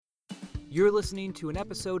You're listening to an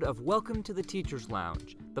episode of Welcome to the Teacher's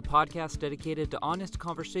Lounge, the podcast dedicated to honest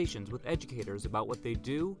conversations with educators about what they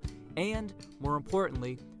do and, more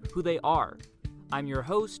importantly, who they are. I'm your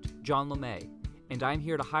host, John LeMay, and I'm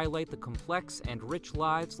here to highlight the complex and rich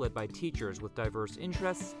lives led by teachers with diverse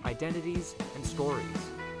interests, identities, and stories.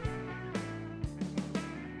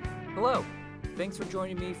 Hello, thanks for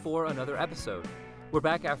joining me for another episode. We're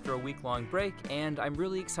back after a week-long break, and I'm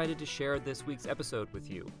really excited to share this week's episode with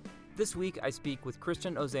you. This week, I speak with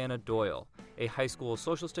Kristen Ozana Doyle, a high school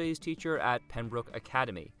social studies teacher at Pembroke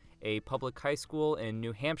Academy, a public high school in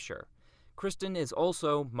New Hampshire. Kristen is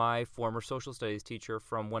also my former social studies teacher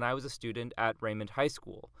from when I was a student at Raymond High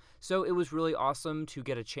School, so it was really awesome to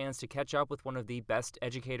get a chance to catch up with one of the best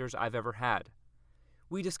educators I've ever had.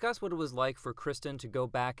 We discuss what it was like for Kristen to go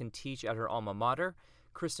back and teach at her alma mater.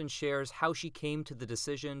 Kristen shares how she came to the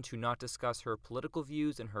decision to not discuss her political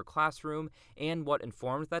views in her classroom and what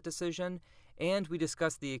informed that decision, and we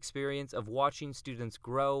discuss the experience of watching students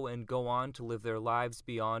grow and go on to live their lives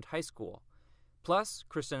beyond high school. Plus,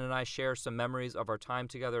 Kristen and I share some memories of our time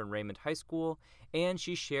together in Raymond High School, and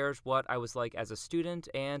she shares what I was like as a student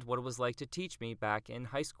and what it was like to teach me back in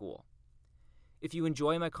high school. If you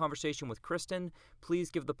enjoy my conversation with Kristen, please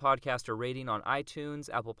give the podcast a rating on iTunes,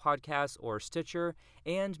 Apple Podcasts, or Stitcher,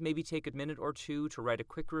 and maybe take a minute or two to write a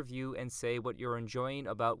quick review and say what you're enjoying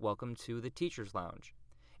about Welcome to the Teacher's Lounge.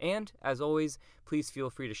 And, as always, please feel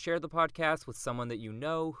free to share the podcast with someone that you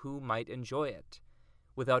know who might enjoy it.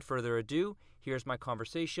 Without further ado, here's my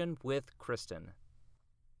conversation with Kristen.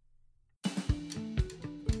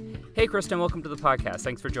 Hey, Kristen, welcome to the podcast.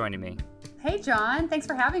 Thanks for joining me. Hey, John. Thanks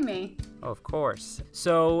for having me. Oh, of course.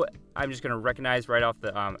 So I'm just going to recognize right off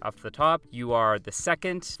the top, you are the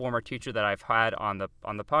second former teacher that I've had on the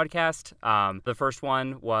podcast. The first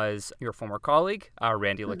one was your former colleague,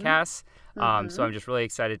 Randy Lacasse. So I'm just really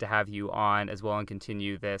excited to have you on as well and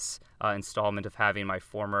continue this installment of having my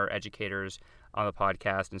former educators on the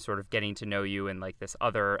podcast and sort of getting to know you in like this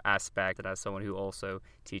other aspect and as someone who also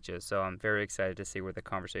teaches. So I'm very excited to see where the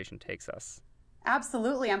conversation takes us.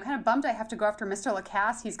 Absolutely. I'm kind of bummed I have to go after Mr.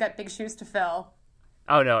 Lacasse. He's got big shoes to fill.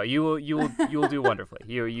 Oh no, you will do wonderfully.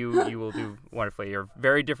 You will do wonderfully. You're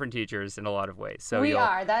very different teachers in a lot of ways. So we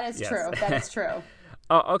are. That is true. That is true.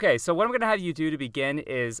 Okay, so what I'm going to have you do to begin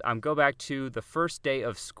is go back to the first day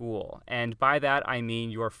of school, and by that I mean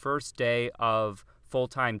your first day of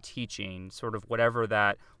full-time teaching, sort of whatever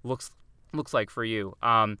that looks like for you.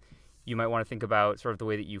 You might want to think about sort of the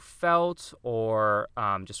way that you felt or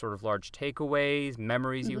just sort of large takeaways,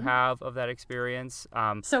 memories you have of that experience.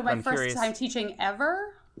 So my first time teaching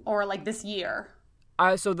ever or like this year?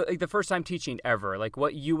 So the first time teaching ever, like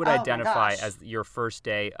what you would identify as your first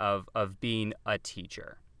day of being a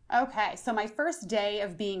teacher. Okay, so my first day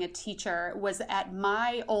of being a teacher was at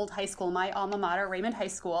my old high school, my alma mater, Raymond High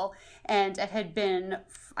School, and it had been,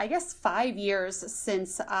 I guess, 5 years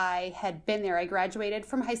since I had been there. I graduated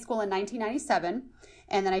from high school in 1997,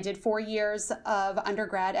 and then I did 4 years of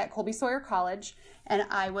undergrad at Colby Sawyer College, and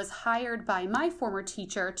I was hired by my former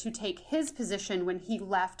teacher to take his position when he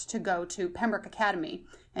left to go to Pembroke Academy,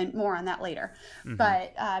 and more on that later.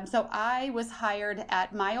 But so I was hired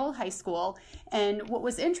at my old high school, and what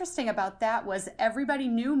was interesting about that was everybody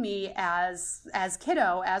knew me as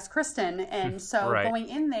kiddo, as Kristen, and so going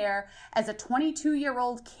in there as a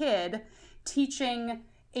 22-year-old kid teaching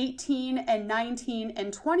 18 and 19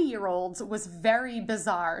 and 20-year-olds was very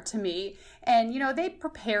bizarre to me. And, they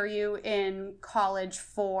prepare you in college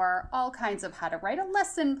for all kinds of how to write a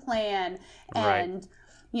lesson plan and,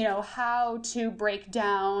 how to break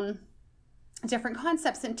down different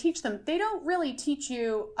concepts and teach them. They don't really teach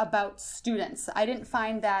you about students. I didn't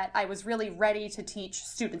find that I was really ready to teach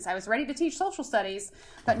students. I was ready to teach social studies,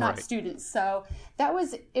 but not students. So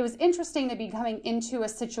it was interesting to be coming into a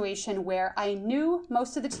situation where I knew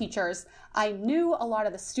most of the teachers. I knew a lot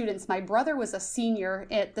of the students. My brother was a senior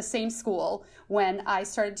at the same school when I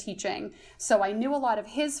started teaching. So I knew a lot of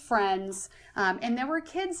his friends. And there were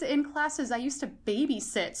kids in classes I used to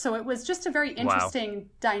babysit. So it was just a very interesting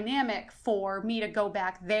dynamic for me to go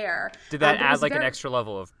back there. Did that add an extra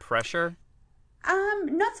level of pressure?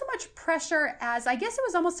 Not so much pressure as I guess it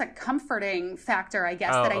was almost a comforting factor, I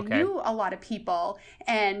guess, that I knew a lot of people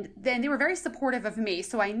and then they were very supportive of me.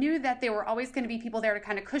 So I knew that there were always going to be people there to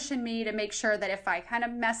kind of cushion me, to make sure that if I kind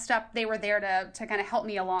of messed up, they were there to kind of help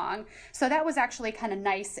me along. So that was actually kind of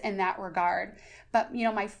nice in that regard. But,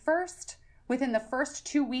 within the first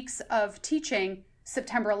 2 weeks of teaching,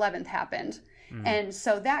 September 11th happened. And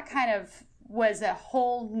so that kind of was a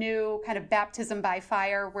whole new kind of baptism by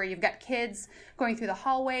fire, where you've got kids going through the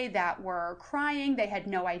hallway that were crying. They had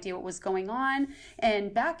no idea what was going on.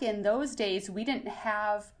 And back in those days, we didn't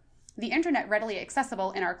have the internet readily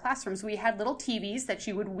accessible in our classrooms. We had little TVs that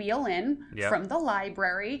you would wheel in from the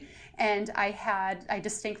library. And I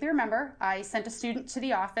distinctly remember, I sent a student to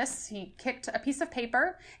the office. He kicked a piece of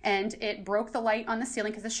paper and it broke the light on the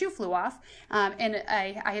ceiling because the shoe flew off. And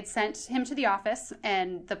I had sent him to the office,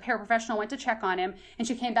 and the paraprofessional went to check on him, and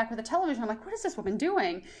she came back with a television. I'm like, what is this woman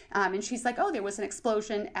doing? And she's like, oh, there was an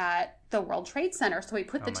explosion at the World Trade Center. So we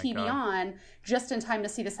put the TV on just in time to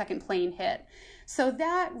see the second plane hit. So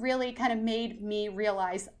that really kind of made me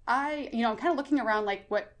realize I'm kind of looking around like,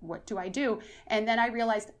 what do I do? And then I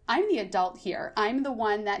realized I'm the adult here. I'm the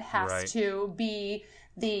one that has to be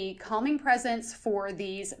the calming presence for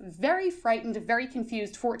these very frightened, very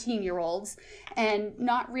confused 14-year-olds, and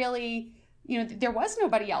not really, there was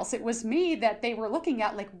nobody else. It was me that they were looking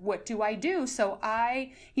at, like, what do I do? So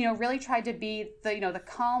I, really tried to be the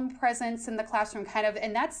calm presence in the classroom kind of,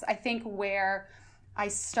 and that's, I think, where I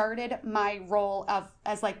started my role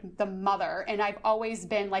as like the mother. And I've always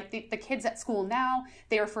been like the kids at school now,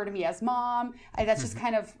 they refer to me as mom. That's just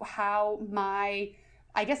kind of how my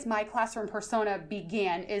classroom persona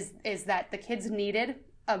began, is that the kids needed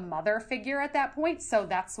a mother figure at that point. So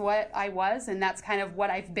that's what I was. And that's kind of what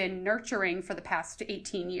I've been nurturing for the past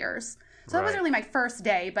 18 years. So that wasn't really my first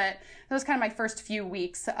day, but that was kind of my first few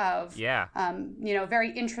weeks of,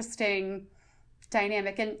 very interesting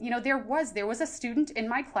dynamic. And there was a student in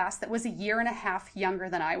my class that was a year and a half younger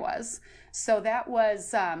than I was. So that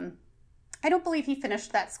was I don't believe he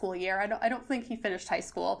finished that school year. I don't think he finished high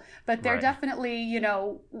school, but there definitely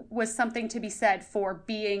was something to be said for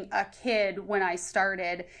being a kid when I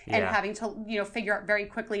started and having to figure out very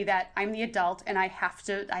quickly that I'm the adult and I have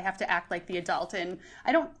to act like the adult. And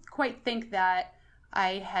I don't quite think that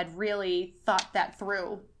I had really thought that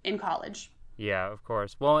through in college. Yeah, of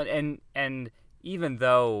course. Well, and even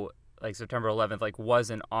though like September 11th like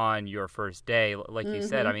wasn't on your first day, like you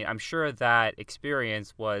said, I mean, I'm sure that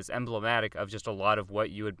experience was emblematic of just a lot of what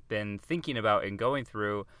you had been thinking about and going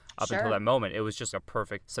through up until that moment. It was just a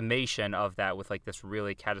perfect summation of that, with like this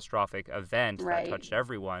really catastrophic event that touched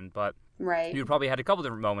everyone. But you probably had a couple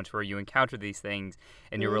different moments where you encountered these things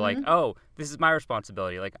and you were like, oh, this is my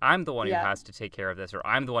responsibility. Like, I'm the one who has to take care of this, or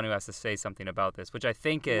I'm the one who has to say something about this, which I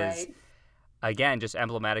think is, again, just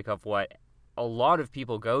emblematic of what a lot of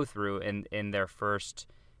people go through in their first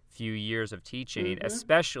few years of teaching,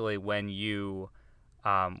 especially when you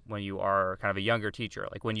are kind of a younger teacher,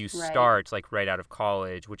 like when you start like right out of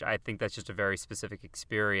college, which I think that's just a very specific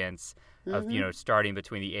experience of, starting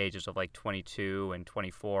between the ages of like 22 and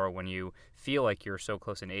 24, when you feel like you're so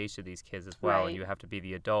close in age to these kids as well. And you have to be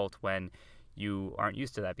the adult when you aren't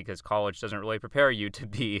used to that, because college doesn't really prepare you to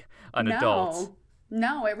be an adult.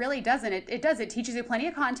 No, it really doesn't. It does. It teaches you plenty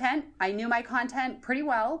of content. I knew my content pretty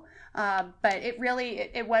well, but it really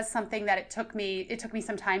was something that it took me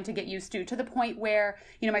some time to get used to the point where,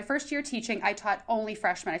 my first year teaching, I taught only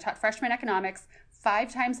freshmen. I taught freshman economics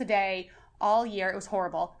 5 times a day, all year. It was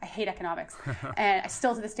horrible. I hate economics, and I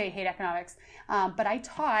still to this day hate economics. But I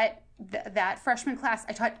taught that freshman class.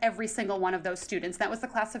 I taught every single one of those students. That was the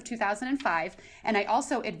class of 2005, and I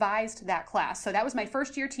also advised that class. So that was my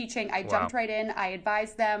first year teaching. I jumped right in. I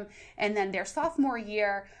advised them, and then their sophomore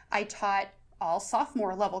year, I taught all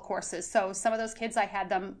sophomore level courses. So some of those kids, I had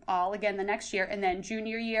them all again the next year. And then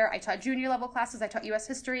junior year, I taught junior level classes. I taught U.S.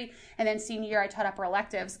 history. And then senior year, I taught upper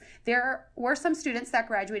electives. There were some students that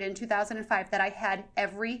graduated in 2005 that I had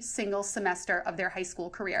every single semester of their high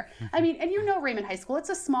school career. I mean, and Raymond High School, it's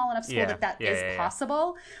a small enough school that is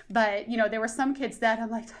possible. But, there were some kids that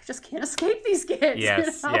I'm like, I just can't escape these kids.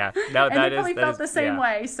 Yes, yeah. No, and they probably felt the same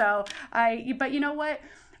way. So but you know what?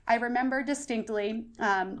 I remember distinctly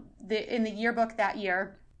in the yearbook that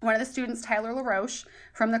year, one of the students, Tyler LaRoche,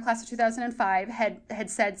 from the class of 2005, had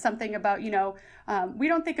said something about, we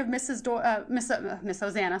don't think of Miss Ozana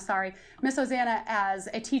as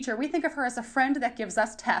a teacher. We think of her as a friend that gives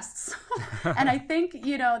us tests. And I think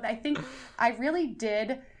I really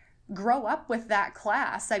did grow up with that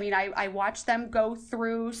class. I mean, I watched them go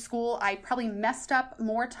through school. I probably messed up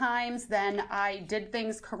more times than I did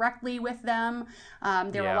things correctly with them.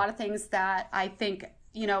 There were a lot of things that I think,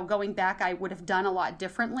 going back, I would have done a lot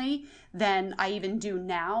differently than I even do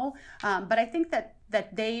now. But I think that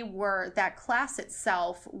that class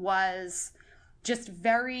itself was just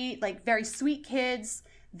very sweet kids.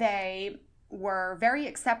 They were very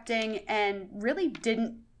accepting and really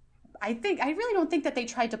I really don't think that they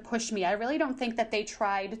tried to push me. I really don't think that they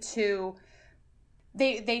tried to,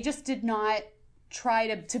 they just did not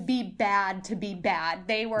try to be bad to be bad.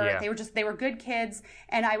 They were good kids,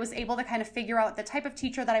 and I was able to kind of figure out the type of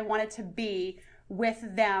teacher that I wanted to be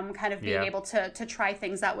with them, kind of being able to try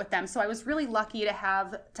things out with them. So I was really lucky to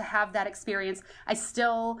have that experience. I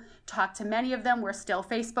still talk to many of them. We're still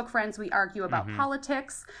Facebook friends. We argue about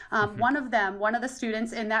politics. One of the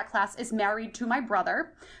students in that class is married to my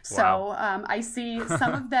brother. So I see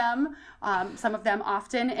some of them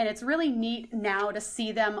often, and it's really neat now to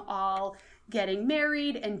see them all getting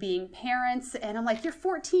married and being parents. And I'm like, you're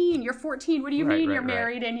 14. What do you mean you're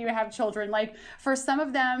married and you have children? Like, for some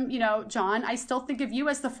of them, John, I still think of you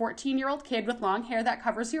as the 14-year-old kid with long hair that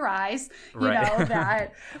covers your eyes,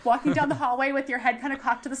 that walking down the hallway with your head kind of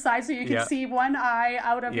cocked to the side so you can see one eye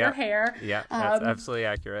out of your hair. Yeah, that's absolutely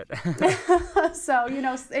accurate. So,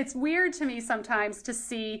 it's weird to me sometimes to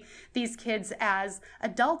see these kids as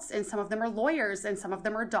adults, and some of them are lawyers, and some of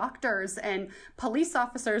them are doctors and police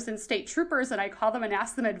officers and state troopers, and I call them and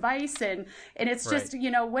ask them advice, and it's just,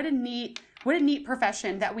 what a neat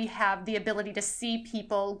profession that we have the ability to see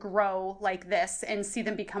people grow like this and see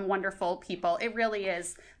them become wonderful people. It really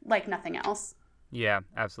is like nothing else. Yeah,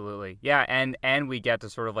 absolutely. Yeah, and we get to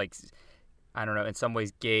sort of like, I don't know, in some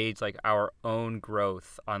ways gauge like our own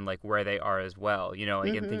growth on like where they are as well.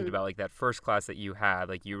 Like in thinking about like that first class that you had,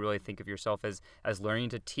 like you really think of yourself as learning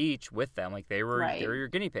to teach with them. Like they were your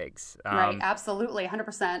guinea pigs. Right, absolutely,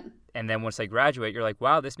 100%. And then once they graduate, you're like,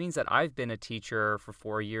 wow, this means that I've been a teacher for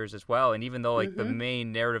 4 years as well. And even though like the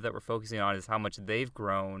main narrative that we're focusing on is how much they've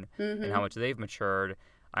grown and how much they've matured,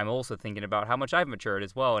 I'm also thinking about how much I've matured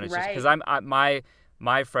as well. And it's just because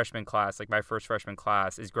my freshman class, like my first freshman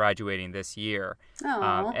class, is graduating this year,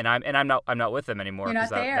 and I'm not with them anymore because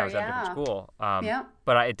that was at a different school.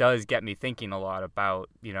 But it does get me thinking a lot about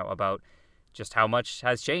just how much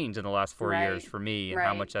has changed in the last 4 years for me, and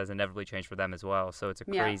how much has inevitably changed for them as well. So it's a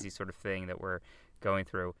crazy sort of thing that we're going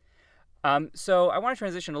through. So I want to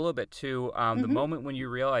transition a little bit to the moment when you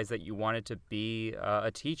realized that you wanted to be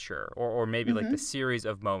a teacher, or maybe like the series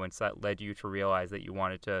of moments that led you to realize that you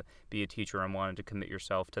wanted to be a teacher and wanted to commit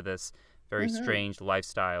yourself to this very strange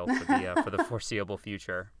lifestyle for the foreseeable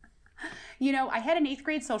future. I had an 8th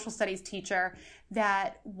grade social studies teacher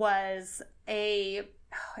that was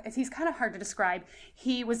he's kind of hard to describe.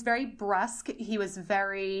 He was very brusque. He was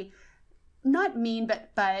very, not mean,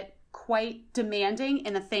 but quite demanding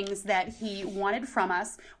in the things that he wanted from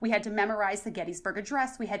us. We had to memorize the Gettysburg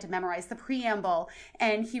Address. We had to memorize the preamble.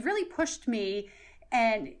 And he really pushed me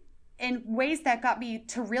and in ways that got me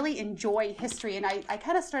to really enjoy history. And I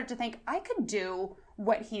kind of started to think I could do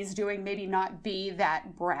what he's doing, maybe not be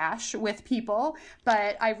that brash with people,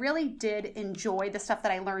 but I really did enjoy the stuff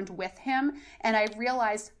that I learned with him. And I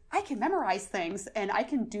realized I can memorize things and I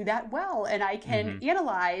can do that well, and I can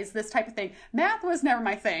analyze this type of thing. Math was never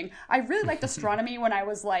my thing. I really liked astronomy when I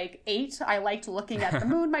was like 8. I liked looking at the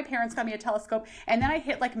moon. My parents got me a telescope, and then I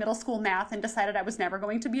hit like middle school math and decided I was never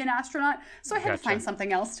going to be an astronaut. So I had to find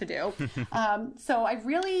something else to do. So I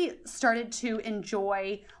really started to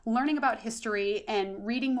enjoy learning about history and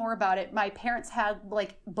reading more about it. My parents had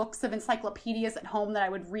like books of encyclopedias at home that I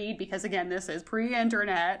would read because, again, this is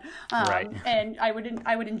pre-internet. And I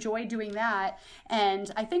would enjoy doing that. And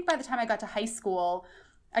I think by the time I got to high school,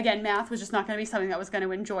 again, math was just not going to be something that was going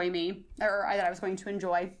to enjoy me, or that I was going to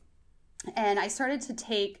enjoy. And I started to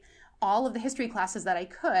take all of the history classes that I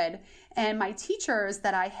could. And my teachers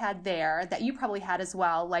that I had there, that you probably had as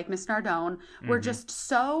well, like Miss Nardone, were just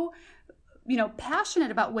so passionate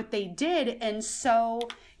about what they did, and so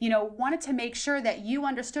wanted to make sure that you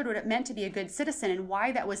understood what it meant to be a good citizen and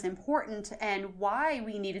why that was important and why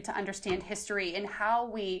we needed to understand history and how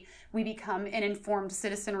we become an informed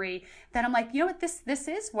citizenry. That I'm like, what, this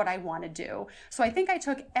is what I want to do. So I think I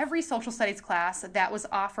took every social studies class that was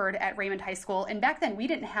offered at Raymond High School. And back then we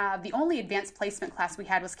didn't have, the only advanced placement class we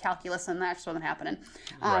had was calculus, and that just wasn't happening.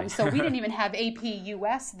 So we didn't even have AP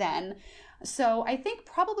US then. So I think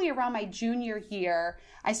probably around my junior year,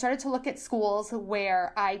 I started to look at schools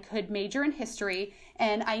where I could major in history,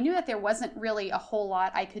 and I knew that there wasn't really a whole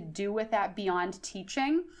lot I could do with that beyond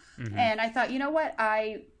teaching. And I thought, what,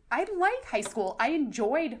 I like high school. I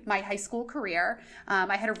enjoyed my high school career.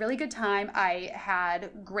 I had a really good time. I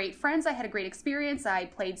had great friends. I had a great experience. I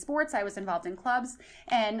played sports. I was involved in clubs.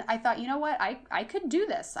 And I thought, what, I could do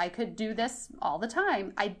this. I could do this all the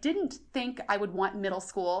time. I didn't think I would want middle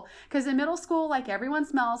school, because in middle school, like, everyone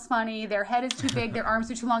smells funny. Their head is too big. Their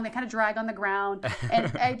arms are too long. They kind of drag on the ground.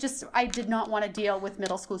 And I did not want to deal with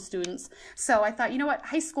middle school students. So I thought, what,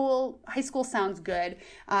 high school sounds good.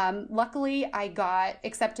 Luckily, I got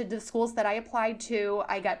accepted to the schools that I applied to.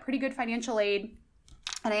 I got pretty good financial aid.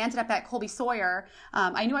 and I ended up at Colby Sawyer.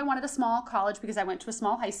 I knew I wanted a small college because I went to a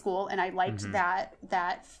small high school, and I liked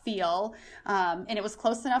that feel. And it was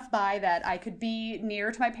close enough by that I could be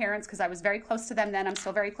near to my parents because I was very close to them then. I'm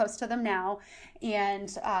still very close to them now.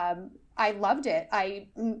 And I loved it.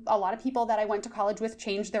 A lot of people that I went to college with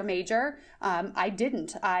changed their major. I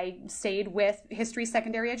didn't. I stayed with history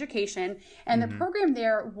secondary education, and the program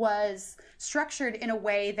there was structured in a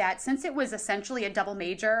way that, since it was essentially a double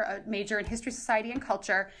major, a major in history, society, and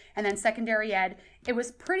culture, and then secondary ed, it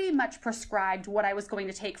was pretty much prescribed what I was going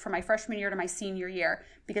to take from my freshman year to my senior year.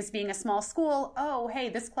 Because being a small school,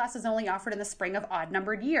 this class is only offered in the spring of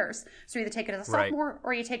odd-numbered years. So you either take it as a sophomore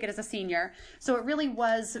or you take it as a senior. So it really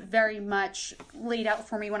was very much laid out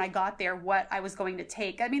for me when I got there what I was going to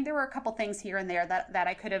take. I mean, there were a couple things here and there that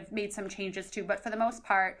I could have made some changes to, but for the most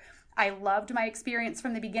part, I loved my experience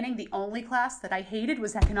from the beginning. The only class that I hated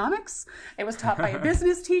was economics. It was taught by a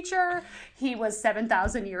business teacher. He was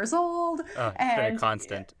 7,000 years old. And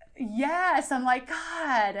constant. Yes, I'm like,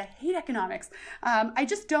 God, I hate economics. I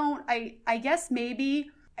just don't. I guess maybe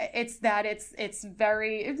it's that it's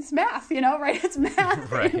math, right? It's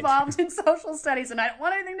math involved in social studies, and I don't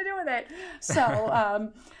want anything to do with it.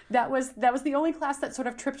 So that was the only class that sort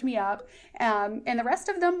of tripped me up, and the rest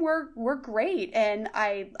of them were great. And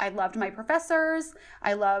I loved my professors.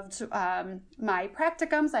 I loved my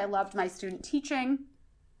practicums. I loved my student teaching.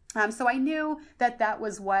 So I knew that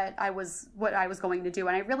was what I was going to do,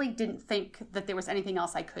 and I really didn't think that there was anything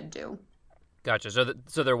else I could do. Gotcha.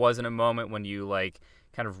 So there wasn't a moment when you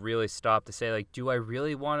kind of really stopped to say do I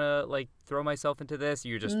really want to throw myself into this?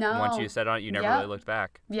 You just once you set on it, you never really looked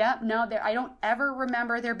back. Yeah, no, I don't ever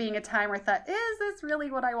remember there being a time where I thought, is this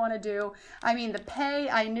really what I want to do? I mean, the pay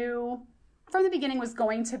I knew from the beginning was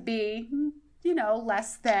going to be,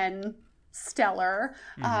 less than stellar,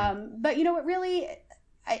 but it really.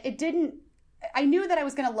 It didn't. I knew that I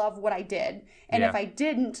was going to love what I did, and if I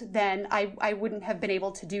didn't, then I wouldn't have been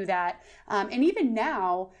able to do that. And even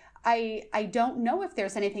now, I don't know if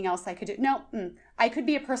there's anything else I could do. No, I could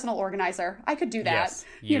be a personal organizer. I could do that. Yes,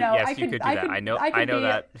 you could do that. I know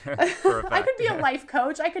that for a fact. I could be a life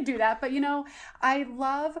coach. I could do that. But I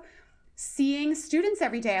love seeing students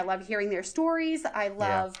every day. I love hearing their stories. I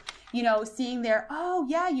love. Seeing their,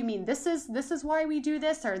 you mean this is why we do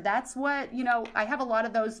this, or that's what, I have a lot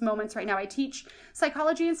of those moments right now. I teach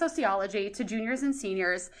psychology and sociology to juniors and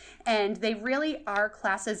seniors, and they really are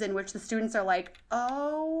classes in which the students are like,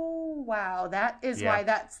 oh, wow, that is why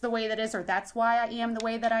that's the way that is, or that's why I am the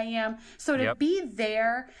way that I am. So to be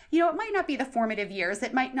there, it might not be the formative years.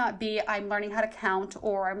 It might not be I'm learning how to count,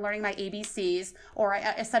 or I'm learning my ABCs, or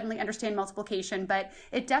I suddenly understand multiplication, but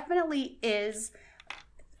it definitely is.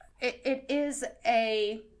 It is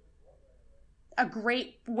a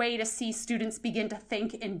great way to see students begin to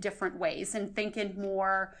think in different ways and think in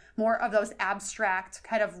more of those abstract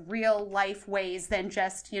kind of real life ways than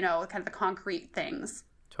just, kind of the concrete things.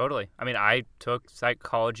 Totally. I mean, I took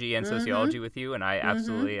psychology and sociology with you, and I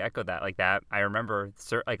absolutely echo that. That I remember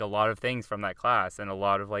a lot of things from that class, and a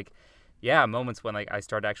lot of moments when I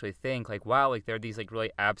started to actually think wow, there are these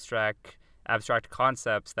really abstract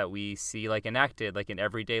concepts that we see enacted in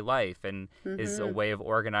everyday life, and is a way of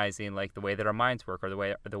organizing the way that our minds work, or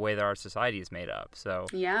the way that our society is made up. So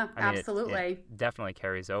absolutely, it definitely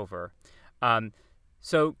carries over.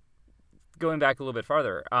 So going back a little bit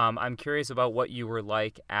farther, I'm curious about what you were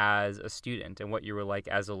like as a student and what you were like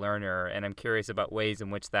as a learner, and I'm curious about ways in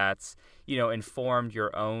which that's informed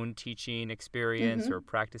your own teaching experience or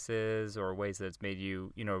practices, or ways that it's made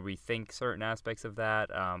you rethink certain aspects of that.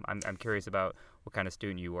 I'm curious about what kind of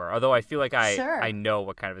student you were, although I feel like I know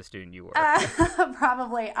what kind of a student you were.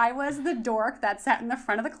 Probably. I was the dork that sat in the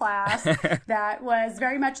front of the class that was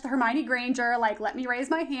very much the Hermione Granger, let me raise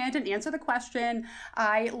my hand and answer the question.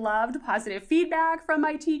 I loved positive feedback from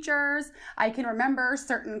my teachers. I can remember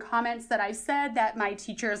certain comments that I said that my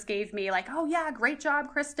teachers gave me, oh yeah, great job,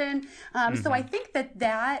 Kristen. So I think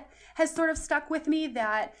that has sort of stuck with me,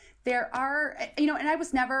 that there are, and I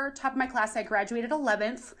was never top of my class. I graduated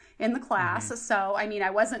 11th in the class. So, I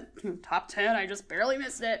wasn't top 10. I just barely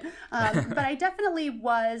missed it. But I definitely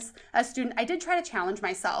was a student. I did try to challenge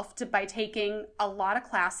myself by taking a lot of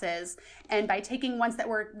classes, and by taking ones that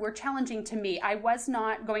were challenging to me. I was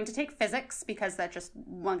not going to take physics because that just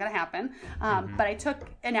wasn't going to happen. But I took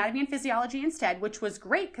anatomy and physiology instead, which was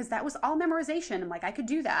great because that was all memorization. I'm I could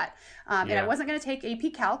do that. And I wasn't going to take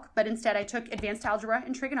AP Calc, but instead I took advanced algebra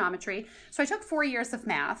and trigonometry. So I took 4 years of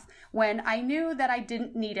math when I knew that I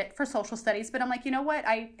didn't need it for social studies, but I'm you know what?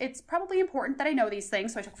 It's probably important that I know these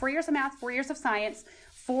things. So I took 4 years of math, 4 years of science,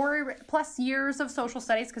 4+ years of social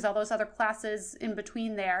studies because all those other classes in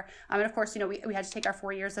between there. And of course, we had to take our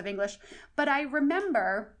 4 years of English. But I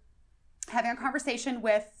remember having a conversation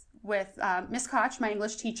with Miss Koch, my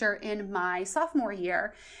English teacher, in my sophomore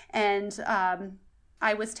year. And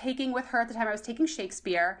I was taking with her at the time, I was taking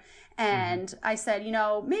Shakespeare. And I said,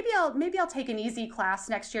 maybe I'll take an easy class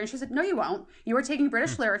next year. And she said, no, you won't. You are taking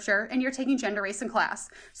British literature and you're taking gender, race, and class.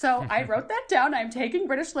 So I wrote that down. I'm taking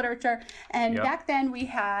British literature. And back then we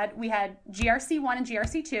had GRC 1 and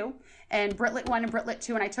GRC 2 and Britlit 1 and Britlit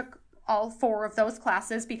 2. And I took all 4 of those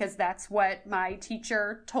classes because that's what my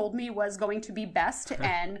teacher told me was going to be best.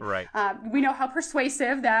 And right. We know how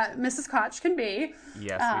persuasive that Mrs. Koch can be.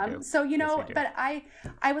 Yes, we do. So, yes, but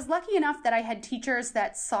I was lucky enough that I had teachers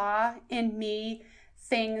that saw in me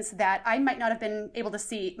things that I might not have been able to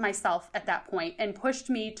see myself at that point and pushed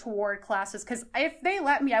me toward classes. Because if they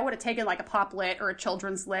let me, I would have taken like a pop lit or a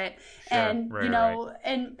children's lit. Sure. And, right.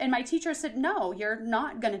 and my teacher said, no, you're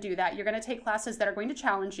not going to do that. You're going to take classes that are going to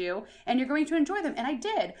challenge you and you're going to enjoy them. And I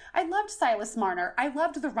did. I loved Silas Marner. I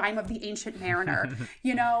loved The Rime of the Ancient Mariner.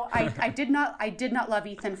 I did not love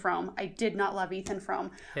Ethan Frome. I did not love Ethan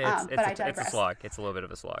Frome. But I digress. It's a slog. It's a little bit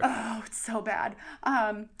of a slog. Oh, it's so bad.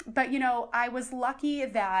 But, I was lucky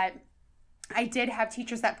that I did have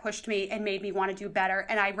teachers that pushed me and made me want to do better.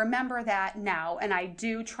 And I remember that now. And I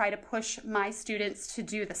do try to push my students to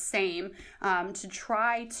do the same, to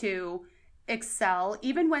try to excel,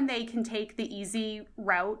 even when they can take the easy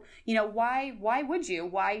route. Why would you?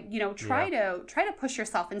 Why, try to push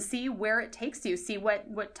yourself and see where it takes you, see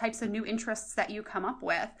what types of new interests that you come up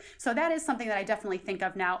with. So that is something that I definitely think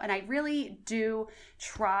of now. And I really do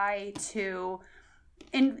try to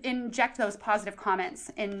inject those positive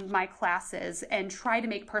comments in my classes and try to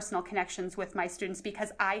make personal connections with my students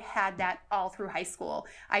because I had that all through high school.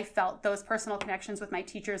 I felt those personal connections with my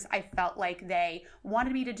teachers. I felt like they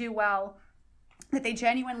wanted me to do well, that they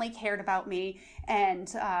genuinely cared about me, and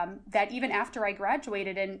that even after I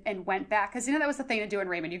graduated and went back, because that was the thing to do in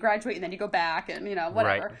Raymond. You graduate and then you go back and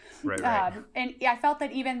whatever. Right. And I felt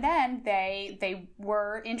that even then they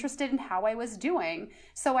were interested in how I was doing.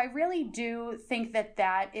 So I really do think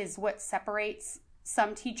that is what separates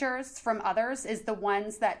some teachers from others, is the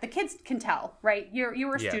ones that the kids can tell, right? You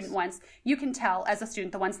were a student once. You can tell as a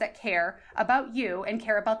student the ones that care about you and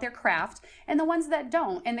care about their craft and the ones that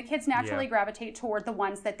don't. And the kids naturally gravitate toward the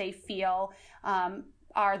ones that they feel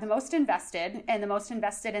are the most invested and the most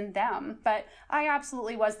invested in them. But I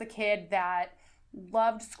absolutely was the kid that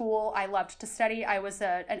loved school. I loved to study. I was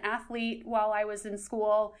an athlete while I was in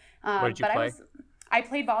school. What did you play? I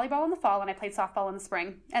played volleyball in the fall and I played softball in the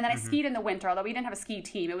spring. And then I skied in the winter, although we didn't have a ski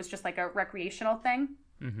team. It was just like a recreational thing.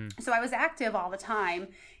 So I was active all the time.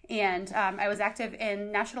 And I was active in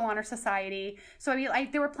National Honor Society. So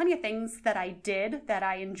there were plenty of things that I did that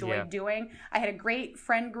I enjoyed doing. I had a great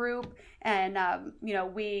friend group. And,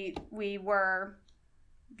 we were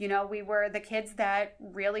the kids that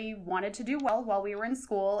really wanted to do well while we were in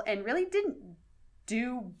school and really didn't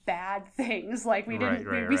do bad things. Like we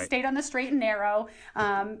didn't, we stayed on the straight and narrow,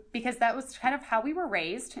 because that was kind of how we were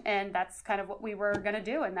raised, and that's kind of what we were going to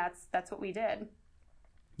do. And that's what we did.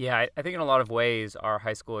 Yeah, I think in a lot of ways our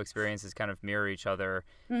high school experiences kind of mirror each other,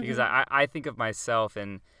 because I think of myself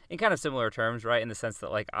in kind of similar terms, right? In the sense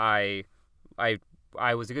that like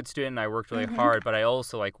I was a good student and I worked really hard, but I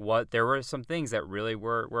also there were some things that really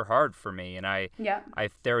were hard for me, and I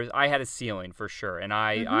had a ceiling for sure, and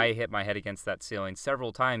I hit my head against that ceiling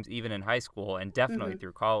several times, even in high school and definitely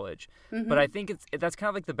through college. But I think that's kind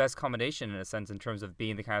of like the best combination in a sense, in terms of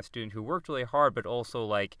being the kind of student who worked really hard, but also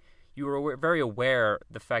like you were very aware of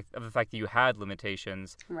the fact that you had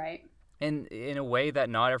limitations, right? And in a way that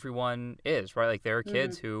not everyone is, right? Like there are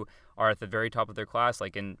kids who are at the very top of their class,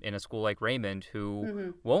 like in a school like Raymond,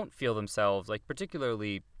 who won't feel themselves like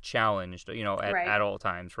particularly challenged, at all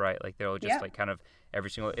times, right? Like they'll just like kind of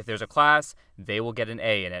if there's a class, they will get an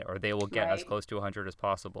A in it, or they will get as close to 100 as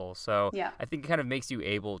possible. So I think it kind of makes you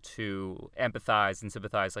able to empathize and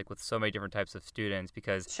sympathize like with so many different types of students,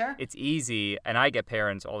 because it's easy. And I get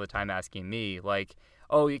parents all the time asking me like,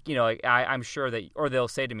 oh, I'm sure that, or they'll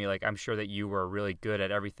say to me, like, I'm sure that you were really good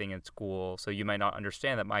at everything in school, so you might not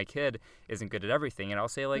understand that my kid isn't good at everything. And I'll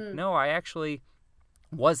say, like, no, I actually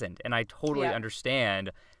wasn't. And I totally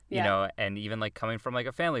understand, and even, like, coming from, like,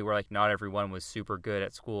 a family where, like, not everyone was super good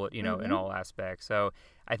at school, in all aspects. So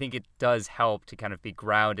I think it does help to kind of be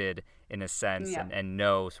grounded in a sense and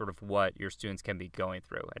know sort of what your students can be going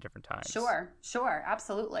through at different times. Sure,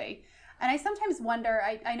 absolutely. And I sometimes wonder,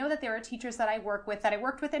 I know that there are teachers that I work with, that I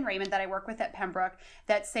worked with in Raymond, that I work with at Pembroke,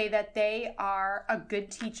 that say that they are a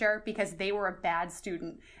good teacher because they were a bad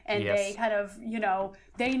student. And they kind of,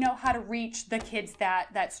 they know how to reach the kids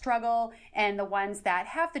that struggle and the ones that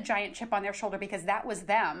have the giant chip on their shoulder because that was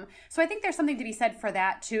them. So I think there's something to be said for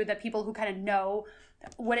that too, that people who kind of know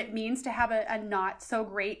what it means to have a not so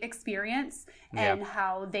great experience and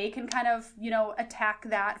how they can kind of, attack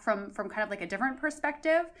that from kind of like a different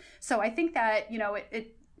perspective. So I think that,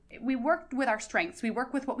 we work with our strengths. We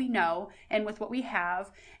work with what we know and with what we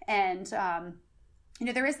have. And,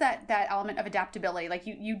 there is that element of adaptability. Like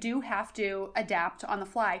you do have to adapt on the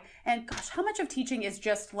fly. And gosh, how much of teaching is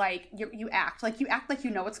just like you act like you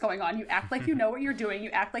know what's going on. You act like you know what you're doing. You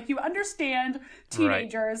act like you understand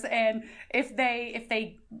teenagers. Right. And if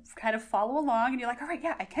they kind of follow along and you're like, all right,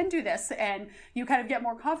 yeah, I can do this. And you kind of get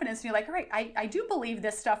more confidence and you're like, all right, I do believe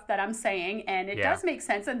this stuff that I'm saying and it does make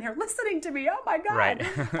sense and they're listening to me. Oh my God.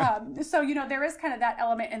 Right. So, there is kind of that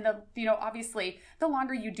element and obviously the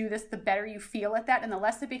longer you do this, the better you feel at that. And the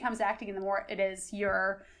less it becomes acting and the more it is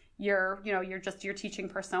your teaching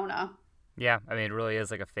persona. Yeah, I mean, it really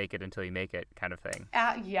is like a fake it until you make it kind of thing.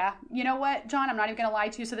 Yeah. You know what, John? I'm not even going to lie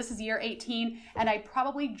to you. So this is year 18, and I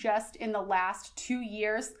probably just in the last 2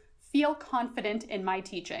 years feel confident in my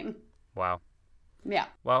teaching. Wow. Yeah.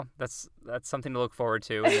 Well, that's something to look forward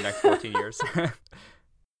to in the next 14 years.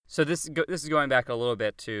 So this is going back a little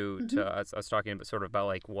bit to us talking about sort of about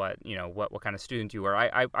like what kind of student you were.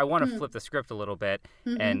 I want to flip the script a little bit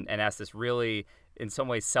and ask this really in some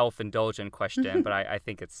ways self-indulgent question, but I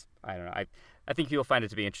think I don't know. I think people find it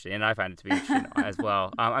to be interesting, and I find it to be interesting as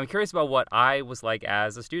well. I'm curious about what I was like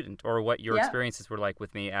as a student, or what your experiences were like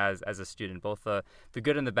with me as a student, both the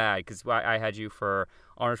good and the bad. Because I had you for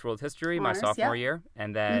Honors World History my sophomore year,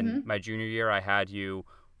 and then my junior year I had you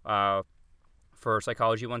for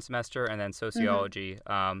psychology one semester, and then sociology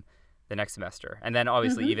the next semester. And then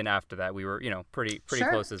obviously even after that, we were pretty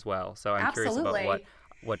close as well. So I'm curious about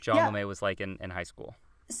what John LeMay was like in high school.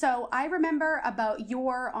 So I remember about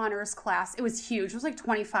your honors class. It was huge. It was like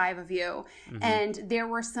 25 of you. And there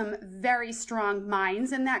were some very strong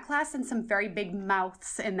minds in that class and some very big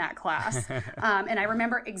mouths in that class. And I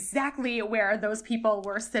remember exactly where those people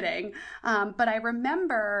were sitting. But I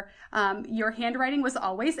remember your handwriting was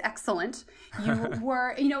always excellent. You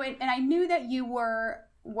were, and I knew that you were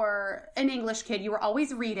an English kid. You were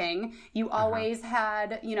always reading. You always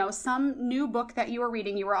had, some new book that you were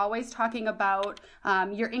reading. You were always talking about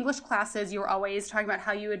your English classes. You were always talking about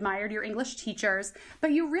how you admired your English teachers.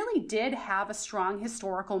 But you really did have a strong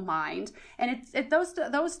historical mind. And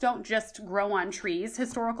those don't just grow on trees,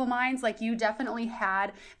 historical minds. Like you definitely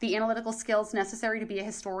had the analytical skills necessary to be a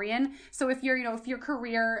historian. So if your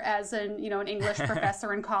career as an English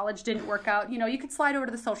professor in college didn't work out, you could slide over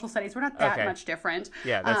to the social studies. We're not that much different.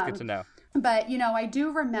 Yeah, that's good to know. But, I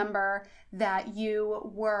do remember that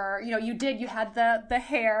you were, you had the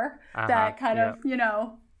hair that kind of,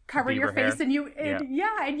 covered your face hair.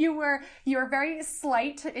 And you were very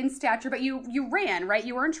slight in stature, but you ran, right?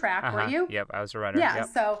 You were in track, weren't you? Yep, I was a runner. Yeah,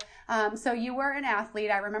 yep. So you were an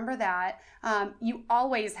athlete. I remember that. You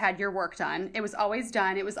always had your work done. It was always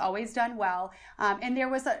done. It was always done well. And there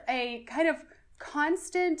was a kind of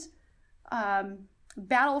constant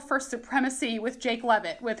battle for supremacy with Jake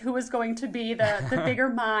Levitt, with who was going to be the bigger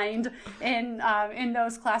mind in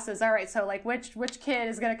those classes. All right, so like which kid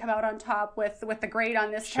is going to come out on top with the grade on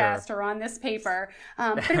this test or on this paper?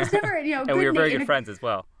 But it was never and we were very good friends as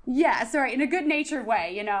well. Yeah, sorry, in a good natured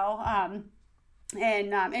way,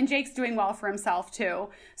 And Jake's doing well for himself too.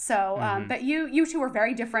 So, but you two were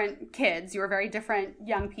very different kids. You were very different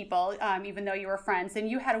young people, even though you were friends. And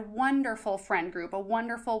you had a wonderful friend group, a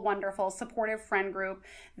wonderful, wonderful supportive friend group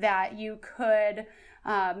that you could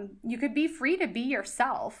be free to be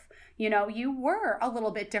yourself. You were a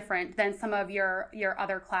little bit different than some of your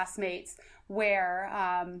other classmates where,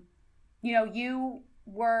 you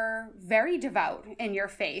were very devout in your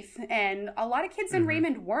faith, and a lot of kids in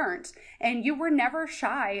Raymond weren't, and you were never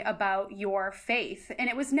shy about your faith, and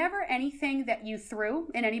it was never anything that you threw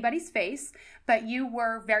in anybody's face, but you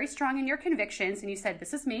were very strong in your convictions, and you said,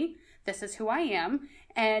 this is me, this is who I am,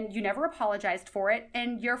 and you never apologized for it,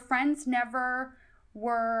 and your friends never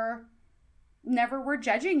were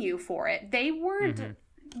judging you for it. They weren't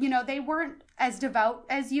they weren't as devout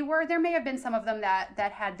as you were. There may have been some of them that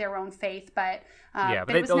had their own faith, but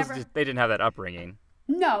they didn't have that upbringing.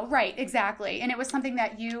 No, right, exactly. And it was something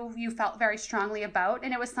that you felt very strongly about,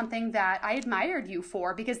 and it was something that I admired you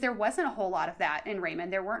for, because there wasn't a whole lot of that in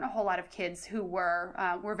Raymond. There weren't a whole lot of kids who were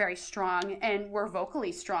very strong and were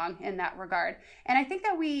vocally strong in that regard. And I think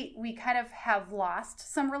that we kind of have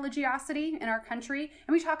lost some religiosity in our country,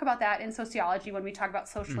 and we talk about that in sociology when we talk about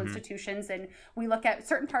social institutions, and we look at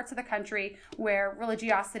certain parts of the country where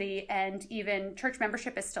religiosity and even church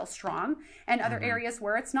membership is still strong, and other areas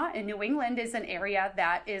where it's not. And New England is an area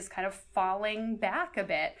that is kind of falling back a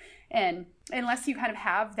bit. And unless you kind of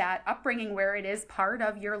have that upbringing where it is part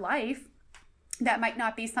of your life, that might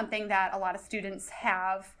not be something that a lot of students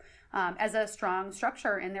have as a strong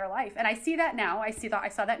structure in their life. And I see that now. I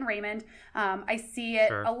saw that in Raymond. I see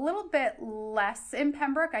it a little bit less in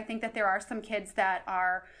Pembroke. I think that there are some kids that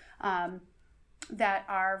are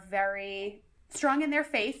very strong in their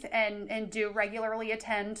faith and do regularly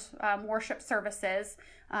attend worship services.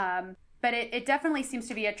 But it definitely seems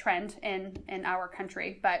to be a trend in our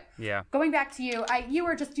country. But going back to you, you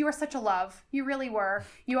were such a love. You really were.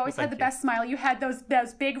 You always had the best smile. You had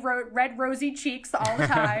those big red rosy cheeks all the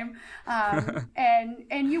time.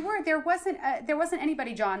 And you were, there wasn't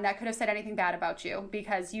anybody, John, that could have said anything bad about you,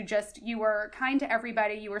 because you were kind to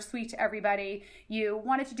everybody. You were sweet to everybody. You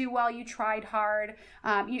wanted to do well. You tried hard.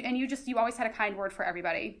 You always had a kind word for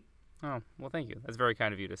everybody. Oh, well, thank you. That's very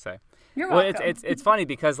kind of you to say. You're welcome. Well, it's funny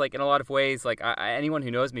because, like, in a lot of ways, like, anyone who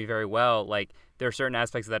knows me very well, like, there are certain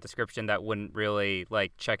aspects of that description that wouldn't really,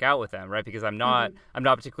 like, check out with them, right? Because I'm not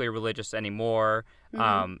particularly religious anymore.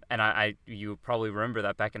 And you probably remember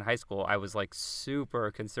that back in high school, I was, like, super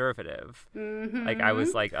conservative. Like, I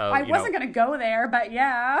was like, I wasn't going to go there, but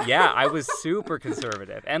yeah. Yeah, I was super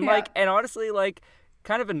conservative. And, and honestly, like,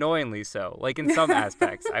 kind of annoyingly so, like in some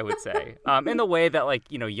aspects, I would say, in the way that, like,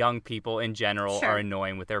 young people in general are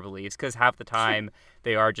annoying with their beliefs, because half the time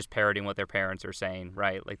they are just parroting what their parents are saying,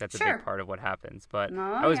 right? Like, that's a big part of what happens. But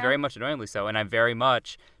I was very much annoyingly so, and I'm very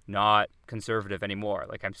much not conservative anymore.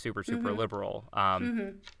 Like, I'm super liberal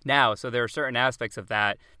now. So there are certain aspects of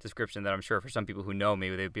that description that I'm sure for some people who know me,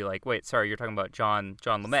 they'd be like, wait, sorry, you're talking about John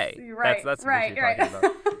LeMay. Right, that's what you're talking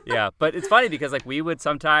about. Yeah, but it's funny because, like, we would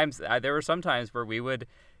sometimes, there were some times where we would,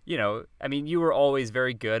 I mean, you were always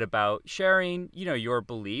very good about sharing, your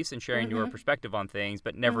beliefs and sharing your perspective on things,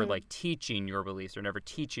 but never, like, teaching your beliefs or never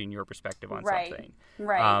teaching your perspective on something.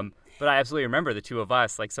 Right. But I absolutely remember the two of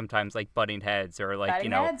us, like, sometimes, like, butting heads or, like,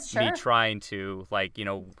 me trying to, like,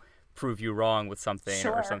 prove you wrong with something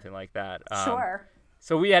or something like that.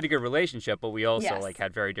 So we had a good relationship, but we also, like,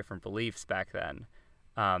 had very different beliefs back then.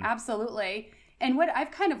 Absolutely. And what I've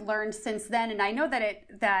kind of learned since then, and I know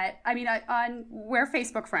we're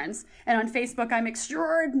Facebook friends, and on Facebook I'm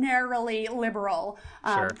extraordinarily liberal,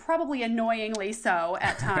 probably annoyingly so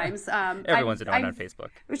at times. Everyone's annoying on Facebook.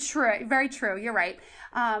 True, very true. You're right.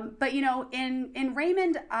 But in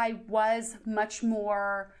Raymond, I was much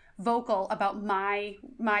more vocal about my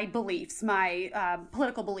beliefs, my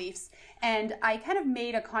political beliefs. And I kind of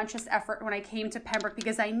made a conscious effort when I came to Pembroke,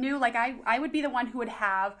 because I knew, like, I would be the one who would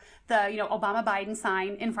have the, Obama-Biden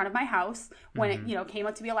sign in front of my house when it, came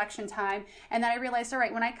up to be election time. And then I realized, all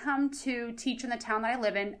right, when I come to teach in the town that I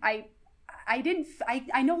live in, I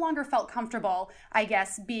no longer felt comfortable, I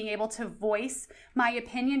guess, being able to voice my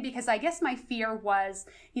opinion, because I guess my fear was,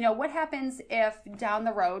 what happens if down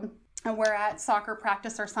the road and we're at soccer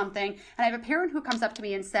practice or something, and I have a parent who comes up to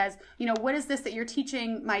me and says, what is this that you're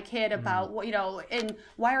teaching my kid about, and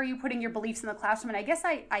why are you putting your beliefs in the classroom? And I guess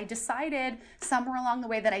I decided somewhere along the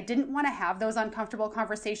way that I didn't want to have those uncomfortable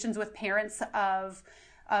conversations with parents of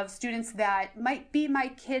students that might be my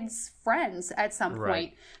kids' friends at some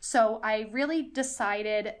point. So I really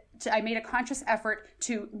decided I made a conscious effort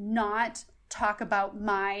to not talk about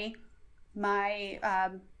my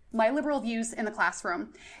liberal views in the classroom.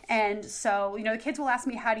 And so, the kids will ask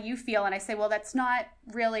me, how do you feel? And I say, well, that's not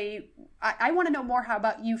really, I want to know more how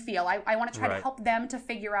about you feel. I want to try to help them to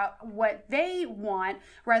figure out what they want,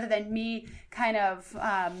 rather than me kind of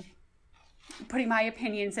putting my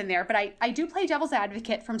opinions in there. But I do play devil's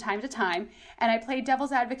advocate from time to time, and I played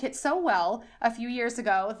devil's advocate so well a few years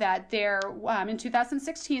ago that in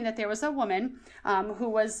 2016, that there was a woman who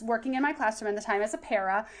was working in my classroom at the time as a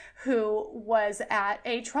para, who was at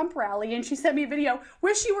a Trump rally, and she sent me a video,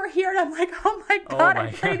 wish you were here. And I'm like, oh my God,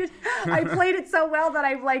 I played it so well that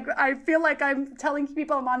I feel like I'm telling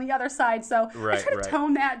people I'm on the other side. So I try to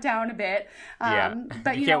tone that down a bit.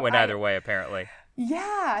 But you can't win either way, apparently.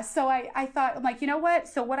 Yeah. So I thought, I'm like, you know what?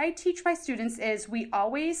 So what I teach my students is we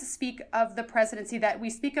always speak of the presidency, that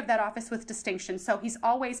we speak of that office with distinction. So he's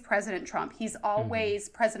always President Trump. He's always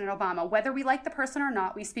President Obama. Whether we like the person or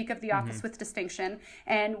not, we speak of the office with distinction.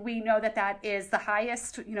 And we know that that is the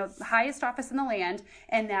highest, highest office in the land,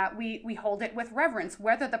 and that we hold it with reverence,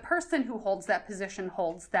 whether the person who holds that position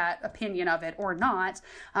holds that opinion of it or not.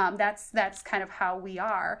 That's kind of how we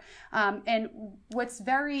are. And what's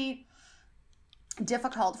very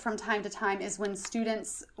difficult from time to time is when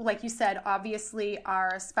students, like you said, obviously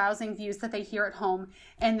are espousing views that they hear at home,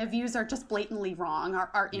 and the views are just blatantly wrong,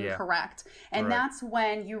 are incorrect. And that's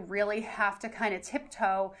when you really have to kind of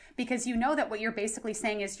tiptoe, because you know that what you're basically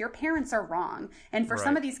saying is your parents are wrong. And for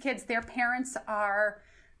some of these kids, their parents are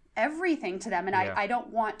everything to them. And I don't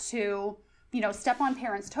want to step on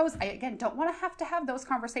parents' toes. I, again, don't want to have those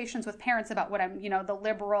conversations with parents about what I'm, the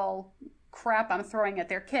liberal crap I'm throwing at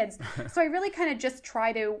their kids. So I really kind of just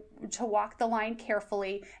try to walk the line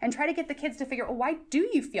carefully and try to get the kids to figure out, why do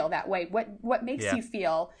you feel that way? What makes you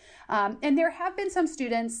feel? And there have been some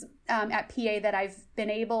students at PA that I've been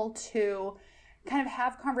able to kind of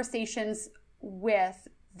have conversations with,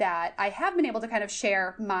 that I have been able to kind of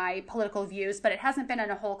share my political views, but it hasn't been on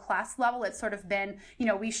a whole class level. It's sort of been,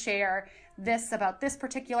 we share this about this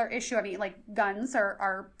particular issue. I mean, like guns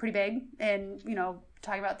are pretty big, and,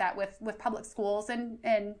 talking about that with public schools and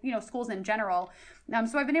schools in general.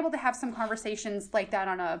 So I've been able to have some conversations like that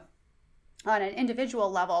on an individual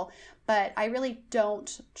level, but I really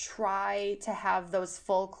don't try to have those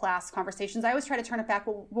full class conversations. I always try to turn it back.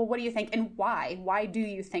 Well, what do you think, and why? Why do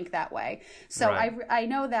you think that way? So I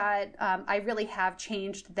know that I really have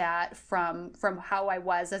changed that from how I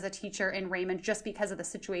was as a teacher in Raymond, just because of the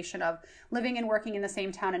situation of living and working in the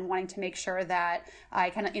same town and wanting to make sure that I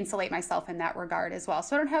kind of insulate myself in that regard as well.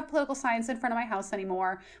 So I don't have political science in front of my house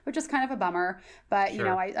anymore, which is kind of a bummer. But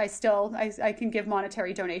I still can give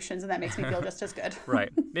monetary donations, and that makes me feel just as good. Right.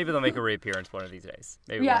 Maybe they'll make a reappearance one of these days.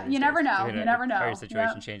 Maybe you never know. You never know. Your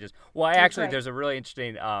situation changes. Well, there's a really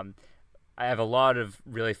interesting. I have a lot of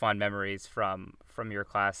really fond memories from your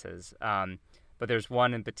classes, but there's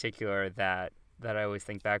one in particular that I always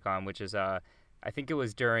think back on, which is I think it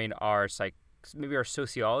was during our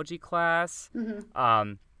sociology class,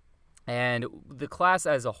 and the class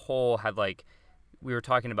as a whole had we were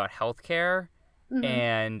talking about healthcare,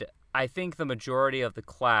 and I think the majority of the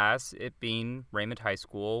class, it being Raymond High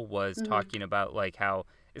School, was talking about how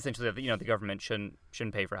essentially the government shouldn't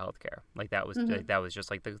pay for healthcare. That was just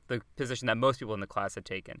the position that most people in the class had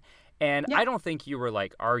taken. And I don't think you were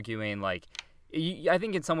arguing I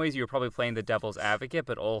think in some ways you were probably playing the devil's advocate,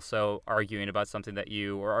 but also arguing about something that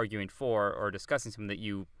you were arguing for, or discussing something that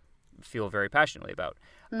you feel very passionately about.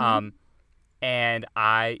 And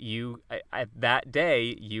that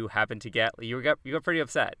day you happened to you got pretty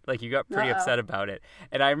upset. You got pretty upset about it.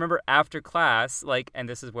 And I remember after class, and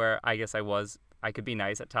this is where I guess I could be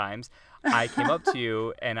nice at times. I came up to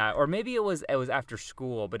you or maybe it was after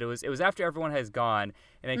school, but it was after everyone has gone,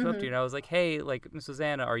 and I came up to you and I was like, "Hey, Miss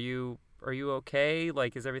Susanna, are you okay?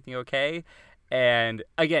 Is everything okay?" And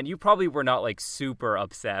again, you probably were not super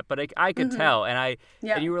upset, but I could tell. And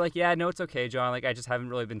and you were like, "Yeah, no, it's okay, John. I just haven't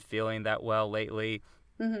really been feeling that well lately."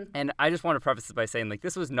 And I just want to preface this by saying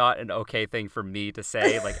this was not an okay thing for me to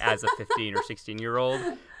say as a 15 or 16-year-old,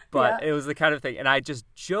 but it was the kind of thing. And I just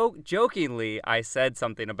jokingly, I said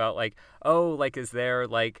something about is there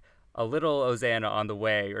a little Hosanna on the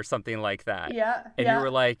way or something like that. Yeah. And you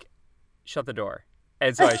were like, "Shut the door."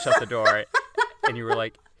 And so I shut the door, and you were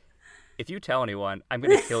like, "If you tell anyone, I'm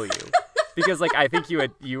going to kill you." Because I think you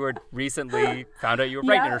had recently found out you were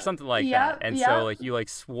pregnant or something like that. And so you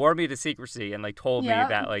swore me to secrecy and told me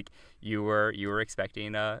that you were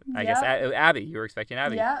expecting I guess Abby. You were expecting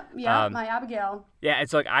Abby. Yeah, my Abigail. Yeah, and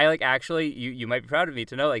so I actually you might be proud of me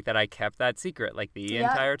to know that I kept that secret the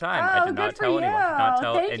entire time. I did not tell anyone. Did not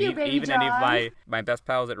tell even any of my best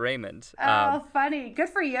pals at Raymond. Funny. Good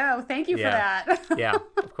for you. Thank you for that. Yeah,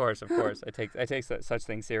 of course. I take such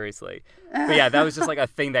things seriously. But yeah, that was just a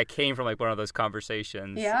thing that came from one of those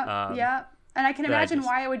conversations. Yeah. And I can imagine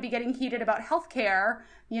why I would be getting heated about healthcare,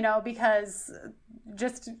 because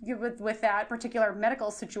just with that particular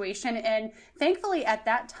medical situation. And thankfully at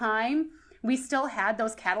that time, we still had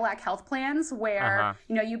those Cadillac health plans where,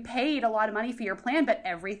 you paid a lot of money for your plan, but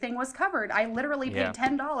everything was covered. I literally paid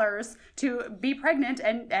 $10 to be pregnant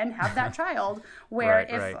and have that child. Where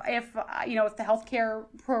if the healthcare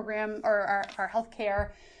program or our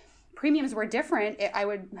healthcare premiums were different, I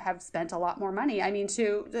would have spent a lot more money. I mean,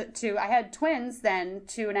 I had twins then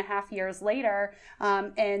 2.5 years later,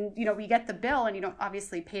 and we get the bill, and you don't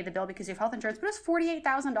obviously pay the bill because you have health insurance, but it's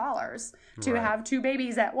 $48,000 to have 2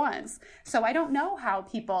 babies at once. So I don't know how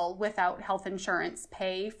people without health insurance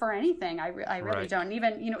pay for anything. I really don't.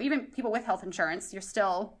 Even people with health insurance, you're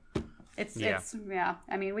still. It's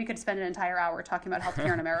I mean, we could spend an entire hour talking about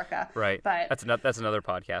healthcare in America. Right. But that's another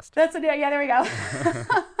podcast. There we go.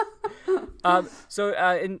 So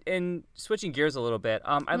in switching gears a little bit,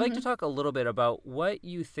 I'd like to talk a little bit about what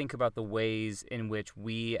you think about the ways in which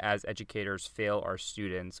we as educators fail our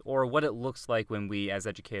students, or what it looks like when we as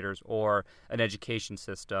educators or an education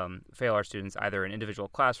system fail our students, either in individual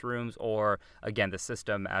classrooms or, again, the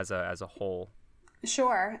system as a whole.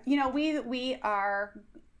 Sure. We are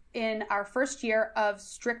in our first year of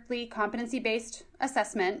strictly competency-based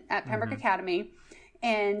assessment at Pembroke Academy.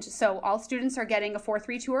 And so all students are getting a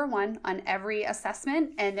 4.32 or 1 on every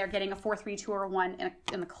assessment, and they're getting a 4.32 or 1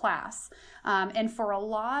 in the class. And for a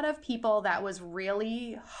lot of people, that was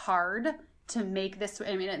really hard to make this.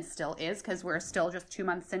 I mean, it still is, because we're still just 2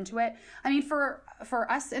 months into it. I mean, for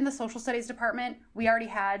us in the social studies department, we already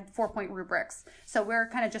had 4-point rubrics. So we're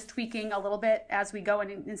kind of just tweaking a little bit as we go.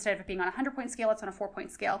 And instead of it being on a 100-point scale, it's on a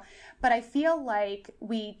 4-point scale. But I feel like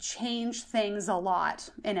we change things a lot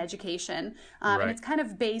in education. And it's kind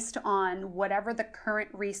of based on whatever the current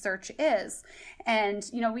research is. And,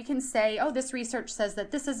 we can say, oh, this research says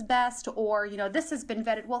that this is best, or, this has been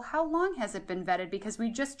vetted. Well, how long has it been vetted? Because we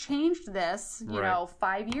just changed this,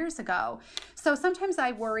 5 years ago. So sometimes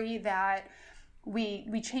I worry that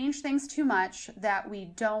we change things too much, that we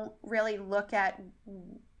don't really look at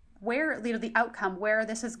where, the outcome, where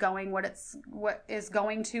this is going, what is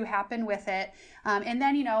going to happen with it. And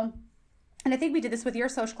then, and I think we did this with your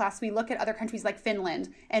social class. We look at other countries like Finland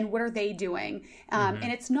and what are they doing?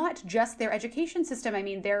 And it's not just their education system. I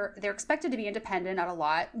mean, they're expected to be independent at a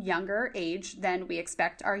lot younger age than we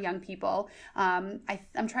expect our young people. I'm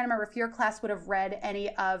trying to remember if your class would have read any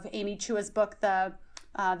of Amy Chua's book, the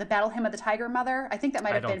Battle Hymn of the Tiger Mother. I think that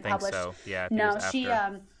might have been published. I don't think so. Yeah.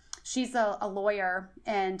 No, she's a lawyer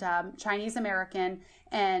and Chinese American,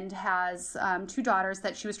 and has 2 daughters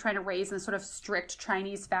that she was trying to raise in a sort of strict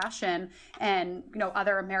Chinese fashion. And,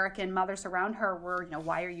 other American mothers around her were,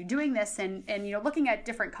 why are you doing this? And looking at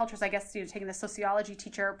different cultures, I guess, taking the sociology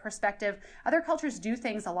teacher perspective, other cultures do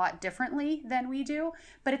things a lot differently than we do,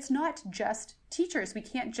 but it's not just teachers. We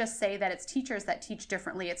can't just say that it's teachers that teach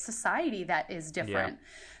differently. It's society that is different. Yeah.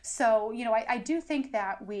 So, I do think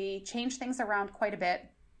that we change things around quite a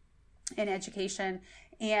bit in education,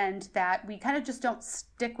 and that we kind of just don't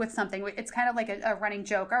stick with something. It's kind of like a running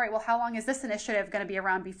joke. All right, well, how long is this initiative going to be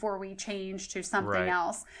around before we change to something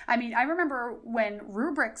else? I mean, I remember when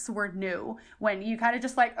rubrics were new, when you kind of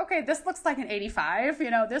just like, okay, this looks like an 85,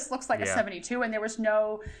 this looks like a 72, and there was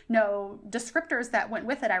no descriptors that went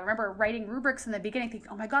with it. I remember writing rubrics in the beginning thinking,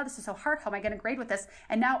 oh my God, this is so hard. How am I going to grade with this?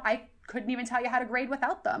 And now I couldn't even tell you how to grade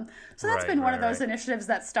without them. So that's been one of those initiatives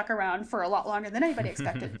that stuck around for a lot longer than anybody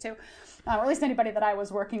expected it to, or at least anybody that I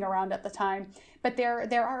was working around at the time. But there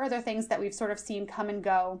are other things that we've sort of seen come and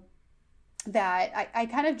go that I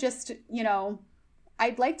kind of just,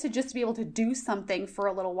 I'd like to just be able to do something for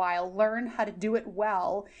a little while, learn how to do it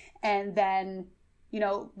well, and then,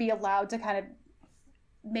 be allowed to kind of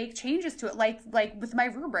make changes to it. Like with my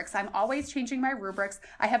rubrics, I'm always changing my rubrics.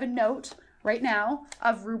 I have a note right now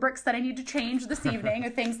of rubrics that I need to change this evening, or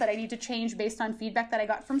things that I need to change based on feedback that I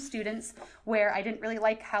got from students where I didn't really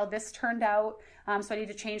like how this turned out. So I need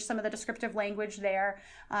to change some of the descriptive language there.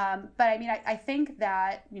 But I mean, I think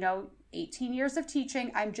that, 18 years of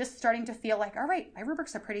teaching, I'm just starting to feel like, all right, my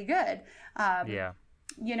rubrics are pretty good.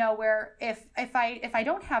 Where if I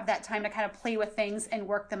don't have that time to kind of play with things and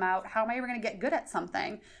work them out, how am I ever going to get good at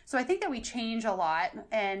something? So I think that we change a lot,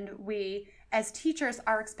 and we, as teachers,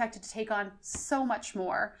 are expected to take on so much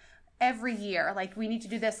more every year. Like, we need to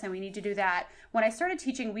do this and we need to do that. When I started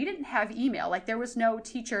teaching, we didn't have email. Like, there was no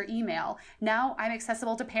teacher email. Now I'm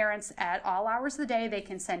accessible to parents at all hours of the day. They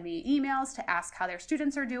can send me emails to ask how their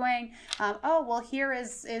students are doing. Here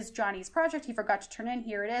is Johnny's project. He forgot to turn in.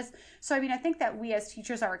 Here it is. So, I mean, I think that we as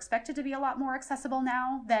teachers are expected to be a lot more accessible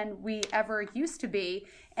now than we ever used to be.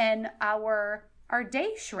 And our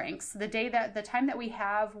day shrinks. The time that we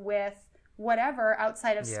have with whatever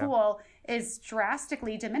outside of school is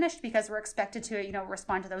drastically diminished because we're expected to,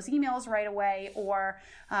 respond to those emails right away. Or,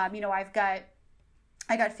 I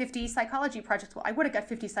got 50 psychology projects. Well, I would have got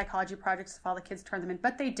 50 psychology projects if all the kids turned them in,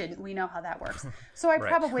 but they didn't. We know how that works. So I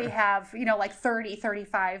probably have, 30,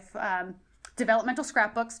 35 developmental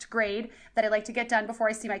scrapbooks to grade that I'd like to get done before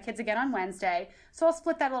I see my kids again on Wednesday. So I'll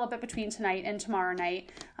split that a little bit between tonight and tomorrow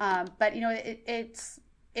night. But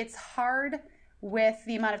it's hard with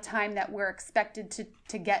the amount of time that we're expected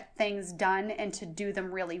to get things done and to do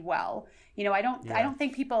them really well. I don't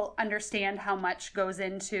think people understand how much goes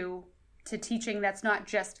into teaching that's not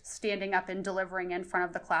just standing up and delivering in front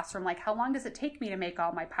of the classroom. Like, how long does it take me to make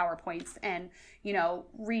all my PowerPoints and,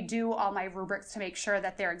 redo all my rubrics to make sure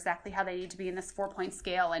that they're exactly how they need to be in this 4-point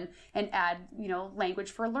scale and add,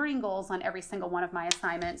 language for learning goals on every single one of my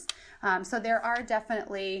assignments. So there are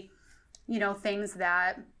definitely, things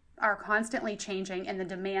that are constantly changing, and the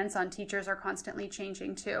demands on teachers are constantly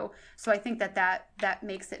changing too. So I think that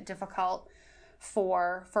makes it difficult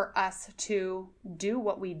for us to do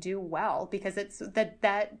what we do well, because it's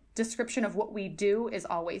that description of what we do is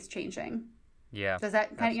always changing. Yeah. Does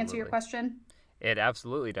that kind of answer your question? It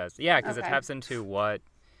absolutely does. Yeah, because Okay. it taps into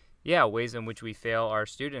ways in which we fail our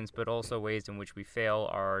students, but also ways in which we fail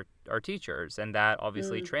our teachers. And that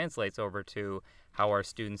obviously translates over to how our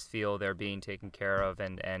students feel they're being taken care of,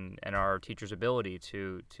 and our teachers' ability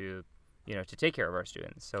to take care of our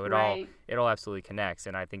students. So it all absolutely connects.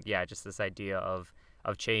 And I think, just this idea of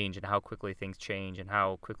change and how quickly things change and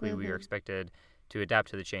how quickly we are expected to adapt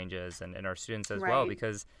to the changes, and our students as well,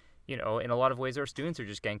 because in a lot of ways our students are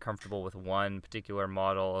just getting comfortable with one particular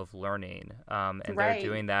model of learning, and they're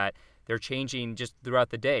doing that. They're changing just throughout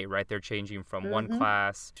the day, right? They're changing from one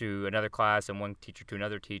class to another class and one teacher to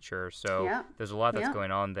another teacher. So there's a lot that's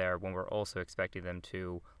going on there when we're also expecting them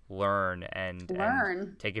to learn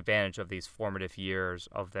and take advantage of these formative years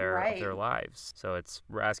of their lives. So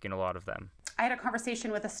we're asking a lot of them. I had a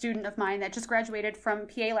conversation with a student of mine that just graduated from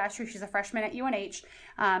PA last year. She's a freshman at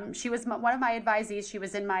UNH. She was one of my advisees. She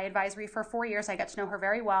was in my advisory for 4 years. I got to know her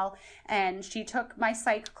very well. And she took my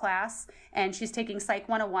psych class, and she's taking Psych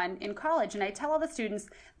 101 in college. And I tell all the students,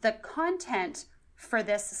 the content for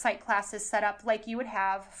this psych class is set up like you would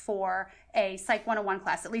have for a Psych 101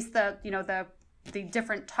 class, at least the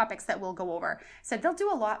different topics that we'll go over. So they'll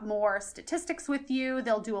do a lot more statistics with you.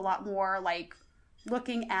 They'll do a lot more like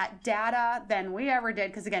looking at data than we ever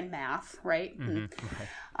did, because again, math, right?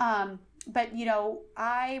 But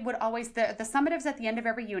I would always, the summatives at the end of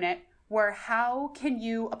every unit were, how can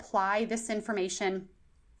you apply this information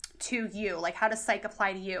to you? Like, how does psych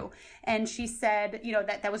apply to you? And she said,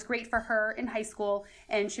 that was great for her in high school.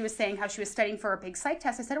 And she was saying how she was studying for a big psych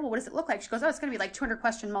test. I said, well, what does it look like? She goes, it's going to be like 200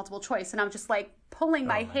 question multiple choice. And I'm just like pulling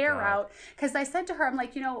my hair out, because I said to her, I'm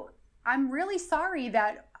like, I'm really sorry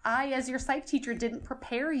that I, as your psych teacher, didn't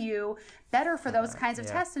prepare you better for those kinds of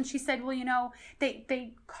tests. And she said, well,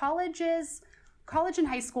 college and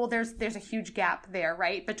high school, there's a huge gap there,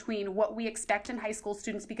 right, between what we expect in high school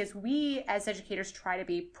students, because we as educators try to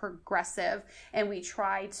be progressive, and we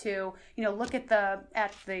try to, look at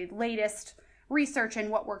the latest research and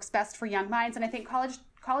what works best for young minds. And I think college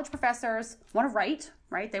professors want to write,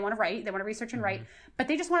 right? They want to research and write, but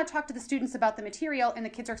they just want to talk to the students about the material, and the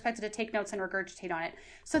kids are expected to take notes and regurgitate on it.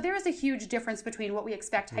 So there is a huge difference between what we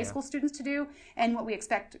expect high school students to do and what we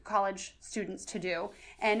expect college students to do.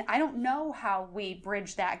 And I don't know how we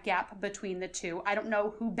bridge that gap between the two. I don't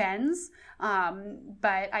know who bends,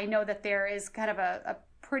 but I know that there is kind of a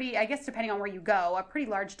pretty, I guess depending on where you go, a pretty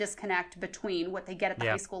large disconnect between what they get at the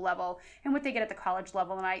high school level and what they get at the college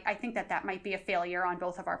level. And I think that might be a failure on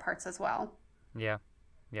both of our parts as well. Yeah,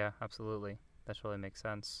 absolutely. That totally makes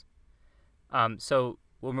sense. So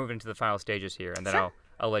we'll move into the final stages here, and then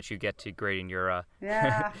I'll let you get to grading your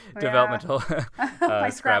developmental my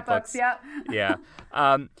scrapbooks. Yeah.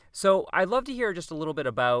 So I'd love to hear just a little bit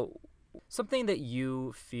about something that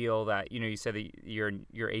you feel that, you said that you're in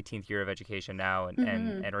your 18th year of education now,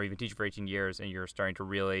 and or even teaching for 18 years, and you're starting to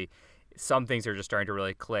really, some things are just starting to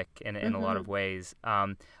really click in a lot of ways.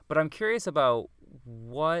 But I'm curious about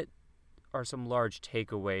what are some large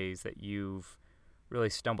takeaways that you've really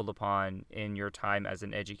stumbled upon in your time as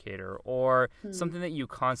an educator, or something that you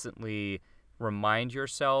constantly remind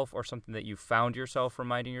yourself, or something that you found yourself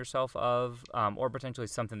reminding yourself of, or potentially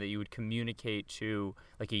something that you would communicate to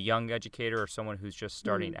like a young educator or someone who's just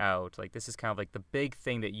starting out. Like, this is kind of like the big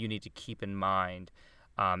thing that you need to keep in mind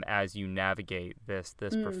as you navigate this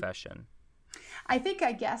profession. I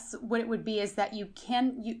guess what it would be is that you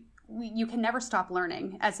can never stop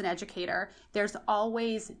learning as an educator. There's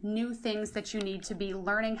always new things that you need to be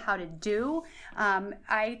learning how to do. I'm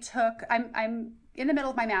in the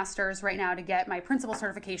middle of my master's right now to get my principal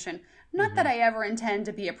certification. Not that I ever intend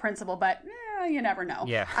to be a principal, but you never know.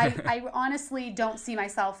 Yeah. I honestly don't see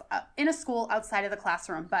myself in a school outside of the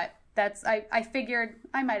classroom, but I figured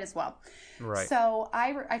I might as well. Right. So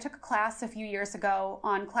I took a class a few years ago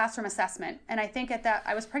on classroom assessment. And I think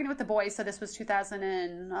I was pregnant with the boys. So this was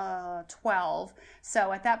 2012.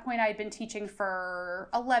 So at that point I had been teaching for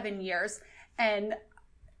 11 years. And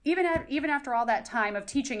even after all that time of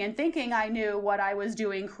teaching and thinking I knew what I was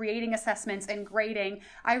doing, creating assessments and grading,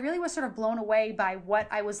 I really was sort of blown away by what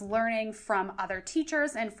I was learning from other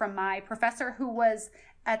teachers and from my professor, who was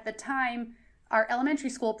at the time our elementary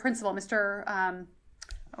school principal, Mr.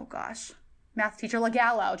 Math teacher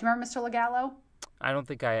Legallo. Do you remember Mr. Legallo? I don't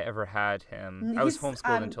think I ever had him. I was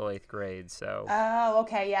homeschooled until 8th grade, so. Oh,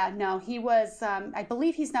 okay, yeah. No, he was, I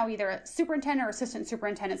believe he's now either a superintendent or assistant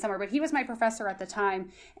superintendent somewhere, but he was my professor at the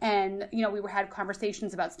time. And, we had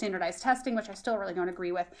conversations about standardized testing, which I still really don't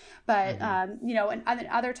agree with. But, and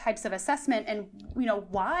other types of assessment and,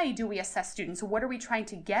 why do we assess students? What are we trying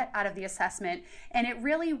to get out of the assessment? And it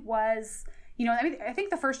really was... I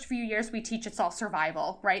think the first few years we teach, it's all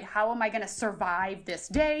survival, right? How am I going to survive this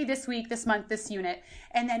day, this week, this month, this unit?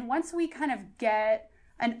 And then once we kind of get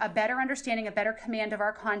a better understanding, a better command of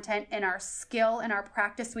our content and our skill and our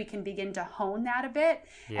practice, we can begin to hone that a bit.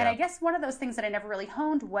 Yeah. And I guess one of those things that I never really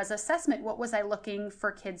honed was assessment. What was I looking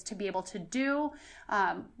for kids to be able to do?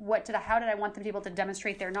 How did I want them to be able to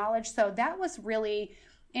demonstrate their knowledge? So that was really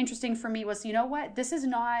interesting for me. Was, this is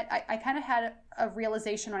not, I kind of had a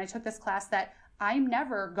realization when I took this class that I'm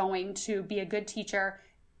never going to be a good teacher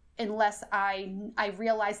unless I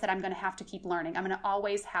realize that I'm going to have to keep learning. I'm going to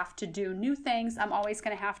always have to do new things. I'm always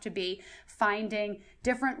going to have to be finding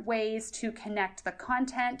different ways to connect the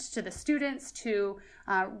content to the students, to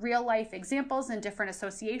real life examples and different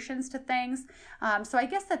associations to things. So I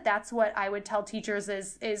guess that's what I would tell teachers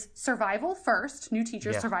is survival first, new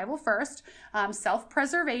teachers, survival first,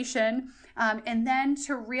 self-preservation, and then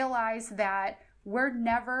to realize that we're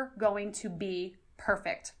never going to be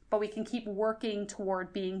perfect, but we can keep working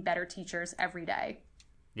toward being better teachers every day.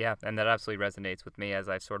 Yeah, and that absolutely resonates with me as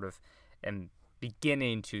I sort of am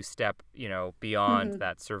beginning to step, beyond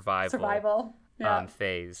that survival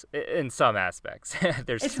phase in some aspects.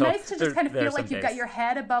 It's nice to just kind of feel like you've got your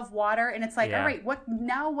head above water and it's like, all right, what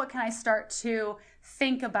can I start to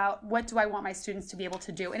think about? What do I want my students to be able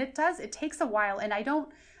to do? And it takes a while. And I don't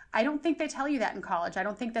think they tell you that in college. I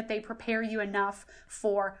don't think that they prepare you enough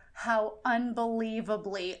for how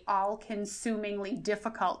unbelievably all-consumingly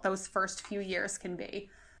difficult those first few years can be.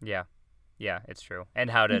 Yeah, it's true. And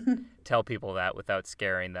how to tell people that without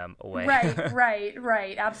scaring them away.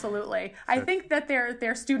 Right, absolutely. So, I think that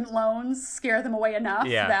their student loans scare them away enough.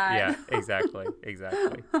 Yeah, exactly.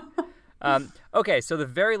 Okay, so the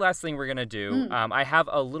very last thing we're going to do, I have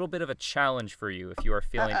a little bit of a challenge for you if you are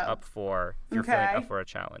feeling up for a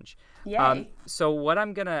challenge. Yay. So what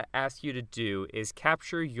I'm going to ask you to do is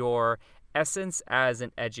capture your essence as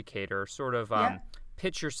an educator, sort of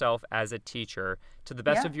pitch yourself as a teacher to the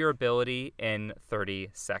best of your ability in 30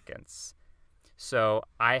 seconds. So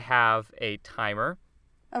I have a timer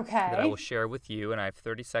that I will share with you, and I have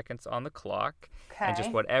 30 seconds on the clock. Okay. And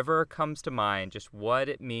just whatever comes to mind, just what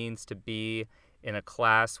it means to be in a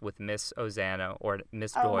class with Miss Ozana or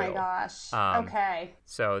Miss Doyle. Oh my gosh. Okay.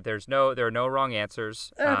 So there are no wrong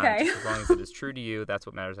answers. Okay. Just as long as it is true to you, that's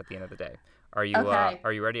what matters at the end of the day. Are you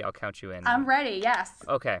ready? I'll count you in. I'm ready, yes.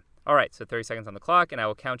 Okay. All right. So 30 seconds on the clock, and I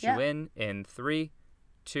will count you in 3,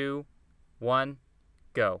 2, 1,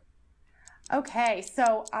 go. Okay,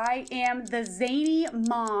 so I am the zany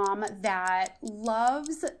mom that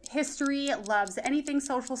loves history, loves anything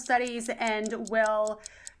social studies, and will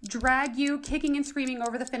drag you kicking and screaming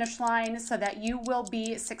over the finish line so that you will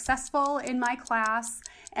be successful in my class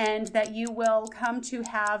and that you will come to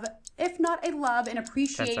have, if not a love, an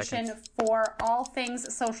appreciation for all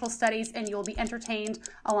things social studies, and you'll be entertained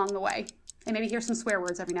along the way. And maybe hear some swear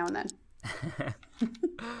words every now and then.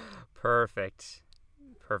 Perfect.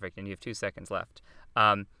 And you have 2 seconds left.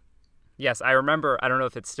 Yes, I remember. I don't know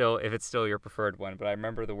if it's still your preferred one, but I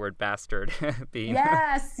remember the word bastard being.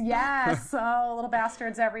 Yes. Oh, little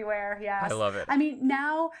bastards everywhere. Yes. I love it. I mean,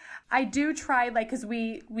 now I do try, because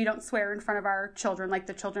we don't swear in front of our children, like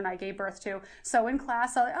the children I gave birth to. So in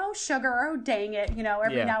class, I'll oh sugar, oh dang it,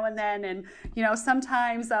 every now and then, and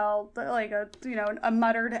sometimes I'll a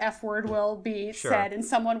muttered F word will be said, and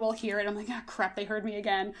someone will hear it. I'm like, oh crap, they heard me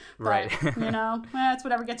again. But, right. It's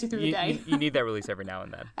whatever gets you through the day. You need that release every now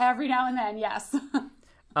and then. Every now and then, yes.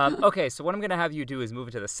 Okay, so what I'm going to have you do is move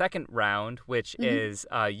into the second round, which is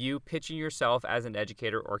you pitching yourself as an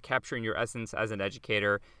educator or capturing your essence as an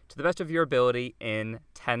educator to the best of your ability in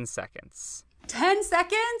 10 seconds. 10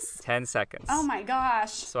 seconds? 10 seconds. Oh my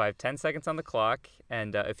gosh. So I have 10 seconds on the clock,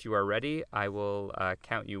 and if you are ready, I will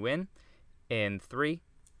count you in 3,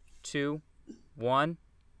 2, 1,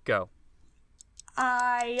 go.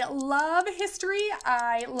 I love history.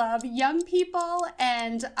 I love young people,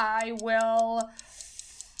 and I will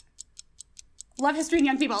love history and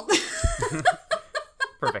young people.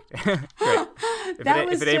 Perfect. Great.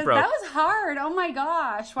 If it ain't broke. That was hard. Oh my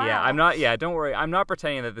gosh. Wow. Don't worry. I'm not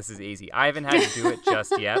pretending that this is easy. I haven't had to do it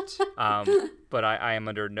just yet. But I am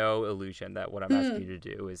under no illusion that what I'm asking you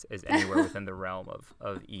to do is anywhere within the realm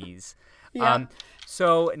of ease. Yeah.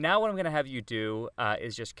 So now what I'm going to have you do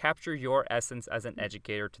is just capture your essence as an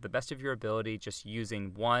educator to the best of your ability, just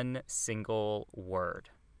using one single word.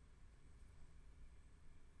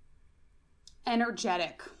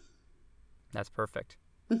 Energetic. That's perfect.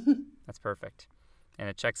 That's perfect. And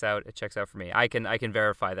it checks out for me. I can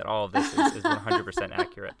verify that all of this is 100%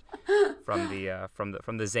 accurate. From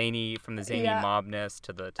the zany mobness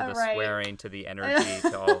to the right. swearing to the energy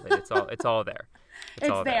to all of it. It's all there. It's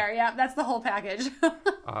all there. Yeah, that's the whole package.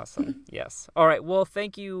 Awesome. Yes. All right. Well,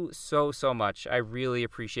 thank you so much. I really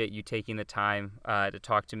appreciate you taking the time to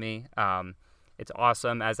talk to me. It's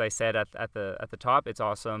awesome, as I said at the top. It's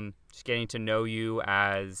awesome just getting to know you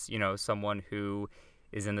as, someone who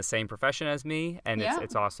is in the same profession as me, and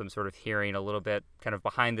it's awesome sort of hearing a little bit kind of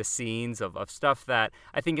behind the scenes of stuff that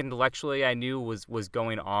I think intellectually I knew was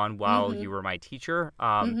going on while you were my teacher.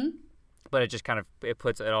 But it just it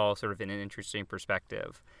puts it all sort of in an interesting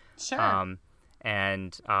perspective. Sure.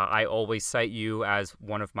 And I always cite you as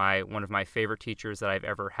one of my favorite teachers that I've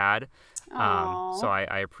ever had. So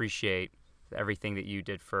I appreciate everything that you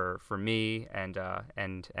did for me, and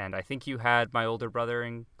I think you had my older brother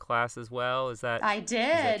in class as well. Is that? I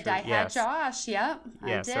did. I had Josh. Yep.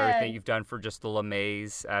 Yes. So everything you've done for just the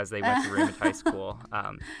LeMays as they went to Raymond High School.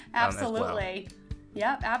 Absolutely. As well.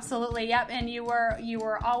 Yep. Absolutely. Yep. And you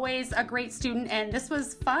were always a great student, and this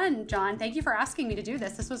was fun, John. Thank you for asking me to do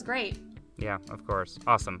this. This was great. Yeah. Of course.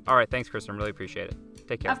 Awesome. All right. Thanks, Kristen. Really appreciate it.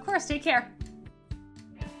 Take care. Of course. Take care.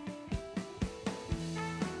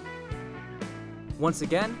 Once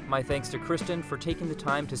again, my thanks to Kristen for taking the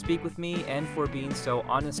time to speak with me and for being so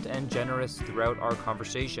honest and generous throughout our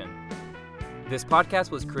conversation. This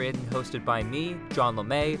podcast was created and hosted by me, John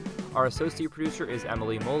LeMay. Our associate producer is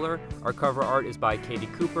Emily Moeller. Our cover art is by Katie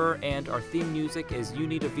Cooper, and our theme music is You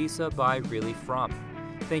Need a Visa by Really From.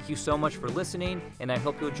 Thank you so much for listening, and I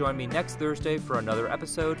hope you'll join me next Thursday for another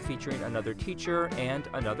episode featuring another teacher and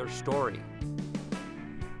another story.